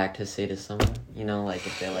comeback to say to someone, you know, like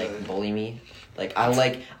if they like bully me. Like I'll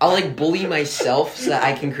bully myself so that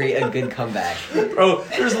I can create a good comeback. Bro,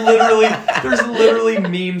 there's literally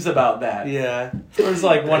memes about that. Yeah. There's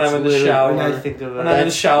like when I'm in the shower. When I think of when I'm in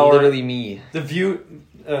the shower, literally me. The view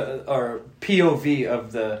or POV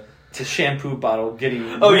of the shampoo bottle getting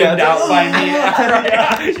reamed out by me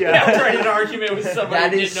after I had an argument with somebody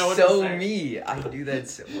That who is didn't know what to so say. me. I do that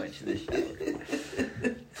so much in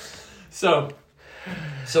the shower.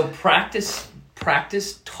 So practice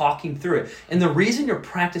talking through it. And the reason you're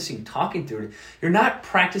practicing talking through it, you're not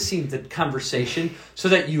practicing the conversation so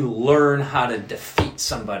that you learn how to defeat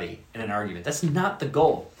somebody in an argument. That's not the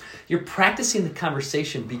goal. You're practicing the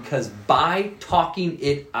conversation because by talking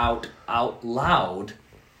it out loud,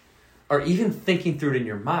 or even thinking through it in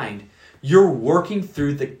your mind, you're working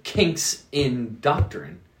through the kinks in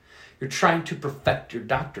doctrine. You're trying to perfect your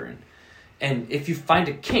doctrine. And if you find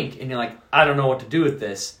a kink and you're like, I don't know what to do with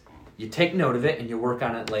this, you take note of it and you work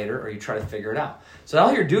on it later or you try to figure it out. So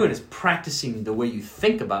all you're doing is practicing the way you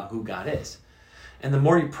think about who God is. And the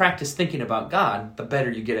more you practice thinking about God, the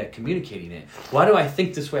better you get at communicating it. Why do I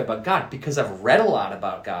think this way about God? Because I've read a lot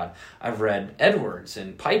about God. I've read Edwards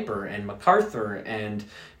and Piper and MacArthur and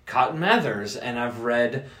Cotton Mathers, and I've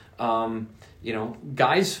read,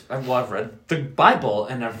 guys. Well, I've read the Bible,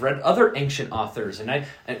 and I've read other ancient authors, and I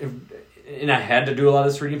had to do a lot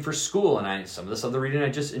of this reading for school, and some of this other reading I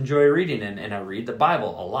just enjoy reading, and I read the Bible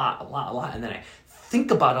a lot, and then I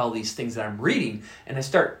think about all these things that I'm reading, and I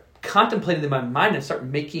start contemplating them in my mind and start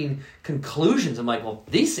making conclusions. I'm like, well,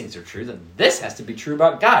 these things are true, then this has to be true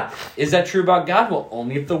about God. Is that true about God? Well,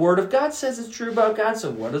 only if the Word of God says it's true about God.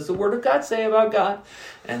 So what does the Word of God say about God?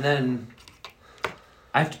 And then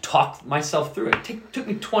I have to talk myself through it. It took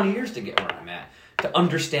me 20 years to get where I'm at, to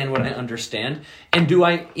understand what I understand. And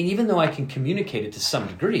even though I can communicate it to some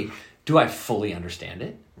degree, do I fully understand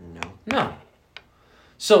it? No.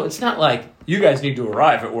 So it's not like you guys need to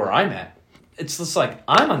arrive at where I'm at. It's just like,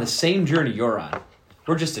 I'm on the same journey you're on.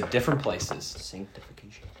 We're just at different places.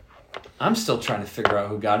 Sanctification. I'm still trying to figure out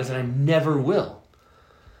who God is, and I never will.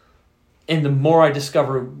 And the more I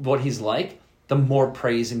discover what he's like, the more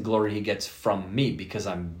praise and glory he gets from me, because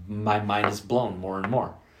my mind is blown more and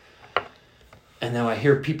more. And then I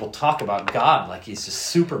hear people talk about God like he's just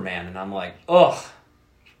Superman, and I'm like, ugh,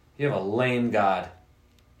 you have a lame God.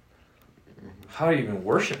 How do you even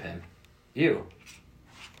worship him? You.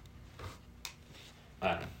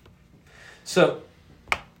 I don't know. So,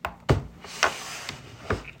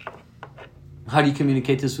 how do you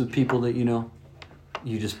communicate this with people that you know?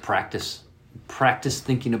 You just practice. Practice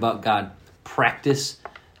thinking about God. Practice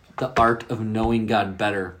the art of knowing God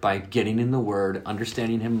better by getting in the Word,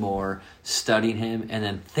 understanding him more, studying him, and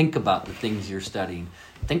then think about the things you're studying.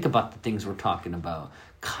 Think about the things we're talking about.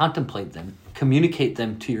 Contemplate them. Communicate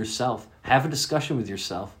them to yourself. Have a discussion with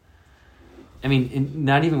yourself. I mean,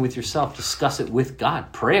 not even with yourself. Discuss it with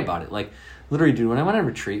God. Pray about it. Like, literally, dude, when I went on a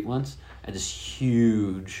retreat once, I had this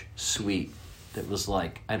huge suite that was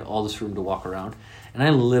like, I had all this room to walk around. And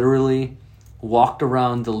I literally walked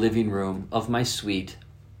around the living room of my suite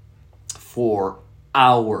for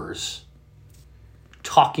hours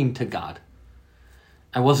talking to God.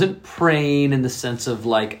 I wasn't praying in the sense of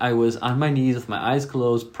like I was on my knees with my eyes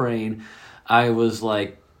closed praying. I was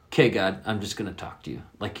like, okay, God, I'm just going to talk to you.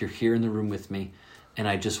 Like you're here in the room with me. And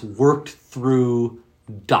I just worked through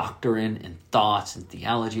doctrine and thoughts and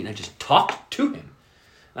theology, and I just talked to him.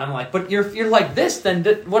 And I'm like, but you're like this, then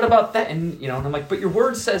what about that? And, and I'm like, but your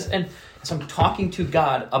word says, and so I'm talking to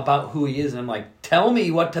God about who he is. And I'm like, tell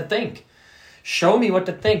me what to think. Show me what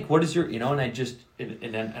to think. What is your, and I just,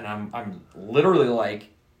 and I'm literally like,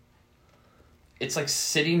 it's like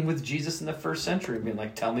sitting with Jesus in the first century and being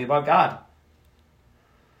like, tell me about God.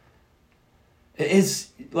 It is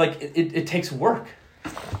like, it takes work.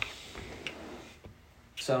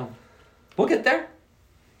 So, we'll get there.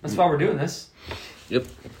 That's why we're doing this. Yep.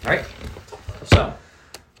 All right. So,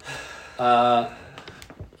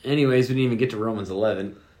 anyways, we didn't even get to Romans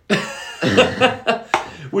 11.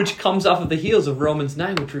 Which comes off of the heels of Romans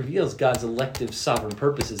 9, which reveals God's elective sovereign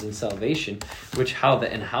purposes in salvation, how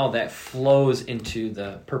that flows into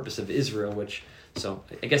the purpose of Israel, so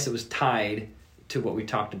I guess it was tied to what we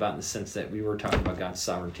talked about in the sense that we were talking about God's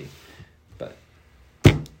sovereignty. But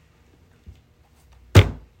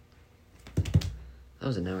that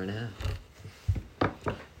was an hour and a half.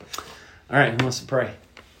 All right, who wants to pray?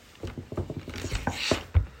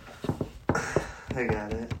 I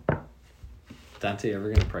got it. Dante, you ever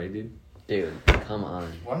going to pray, dude? Dude, come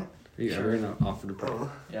on. What? Are you ever going to offer to pray?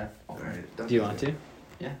 Yeah. All right. Do you want to?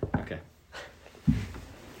 Yeah. Okay.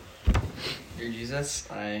 Dear Jesus,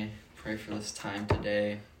 I pray for this time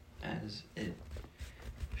today as it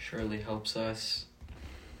surely helps us.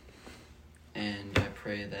 And I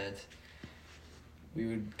pray that we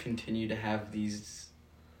would continue to have these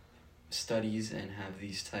studies and have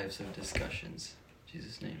these types of discussions. In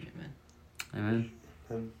Jesus' name, amen. Amen.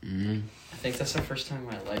 Mm-hmm. I think that's the first time in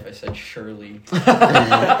my life I said surely.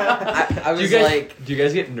 I was do like... you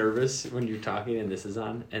guys get nervous when you're talking and this is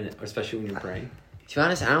on? And especially when you're praying? To be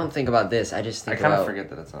honest, I don't think about this. I just I think kind about... of forget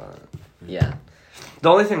that it's on. Yeah. The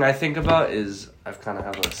only thing I think about is I've kind of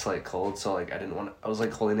have a slight cold, so like I was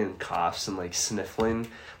like holding in coughs and like sniffling.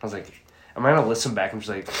 I was like, am I gonna listen back and just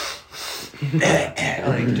like,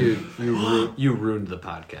 like, dude, you ruined the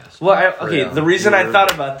podcast. Well, the reason I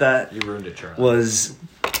thought about that you ruined it, Charlie. was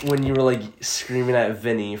when you were like screaming at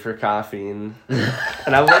Vinny for coughing,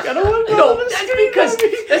 and I was like, I don't want to. No,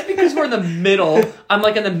 that's because we're in the middle. I'm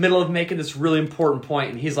like in the middle of making this really important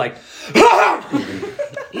point, and he's like,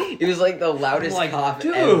 It was like the loudest cough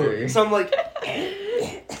dude. ever. So I'm like,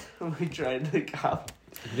 I'm like trying to cough.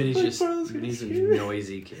 Vinny's a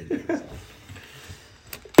noisy kid.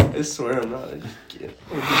 I swear I'm not a kid.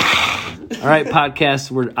 All right,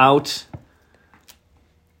 podcast, we're out.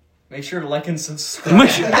 Make sure to like and subscribe.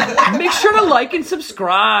 Make sure to like and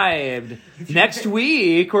subscribe. Next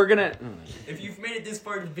week, we're going to... If you've made it this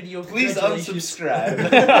far in the video, Please congratulations.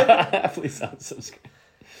 unsubscribe. Please unsubscribe.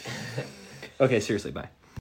 Okay, seriously, bye.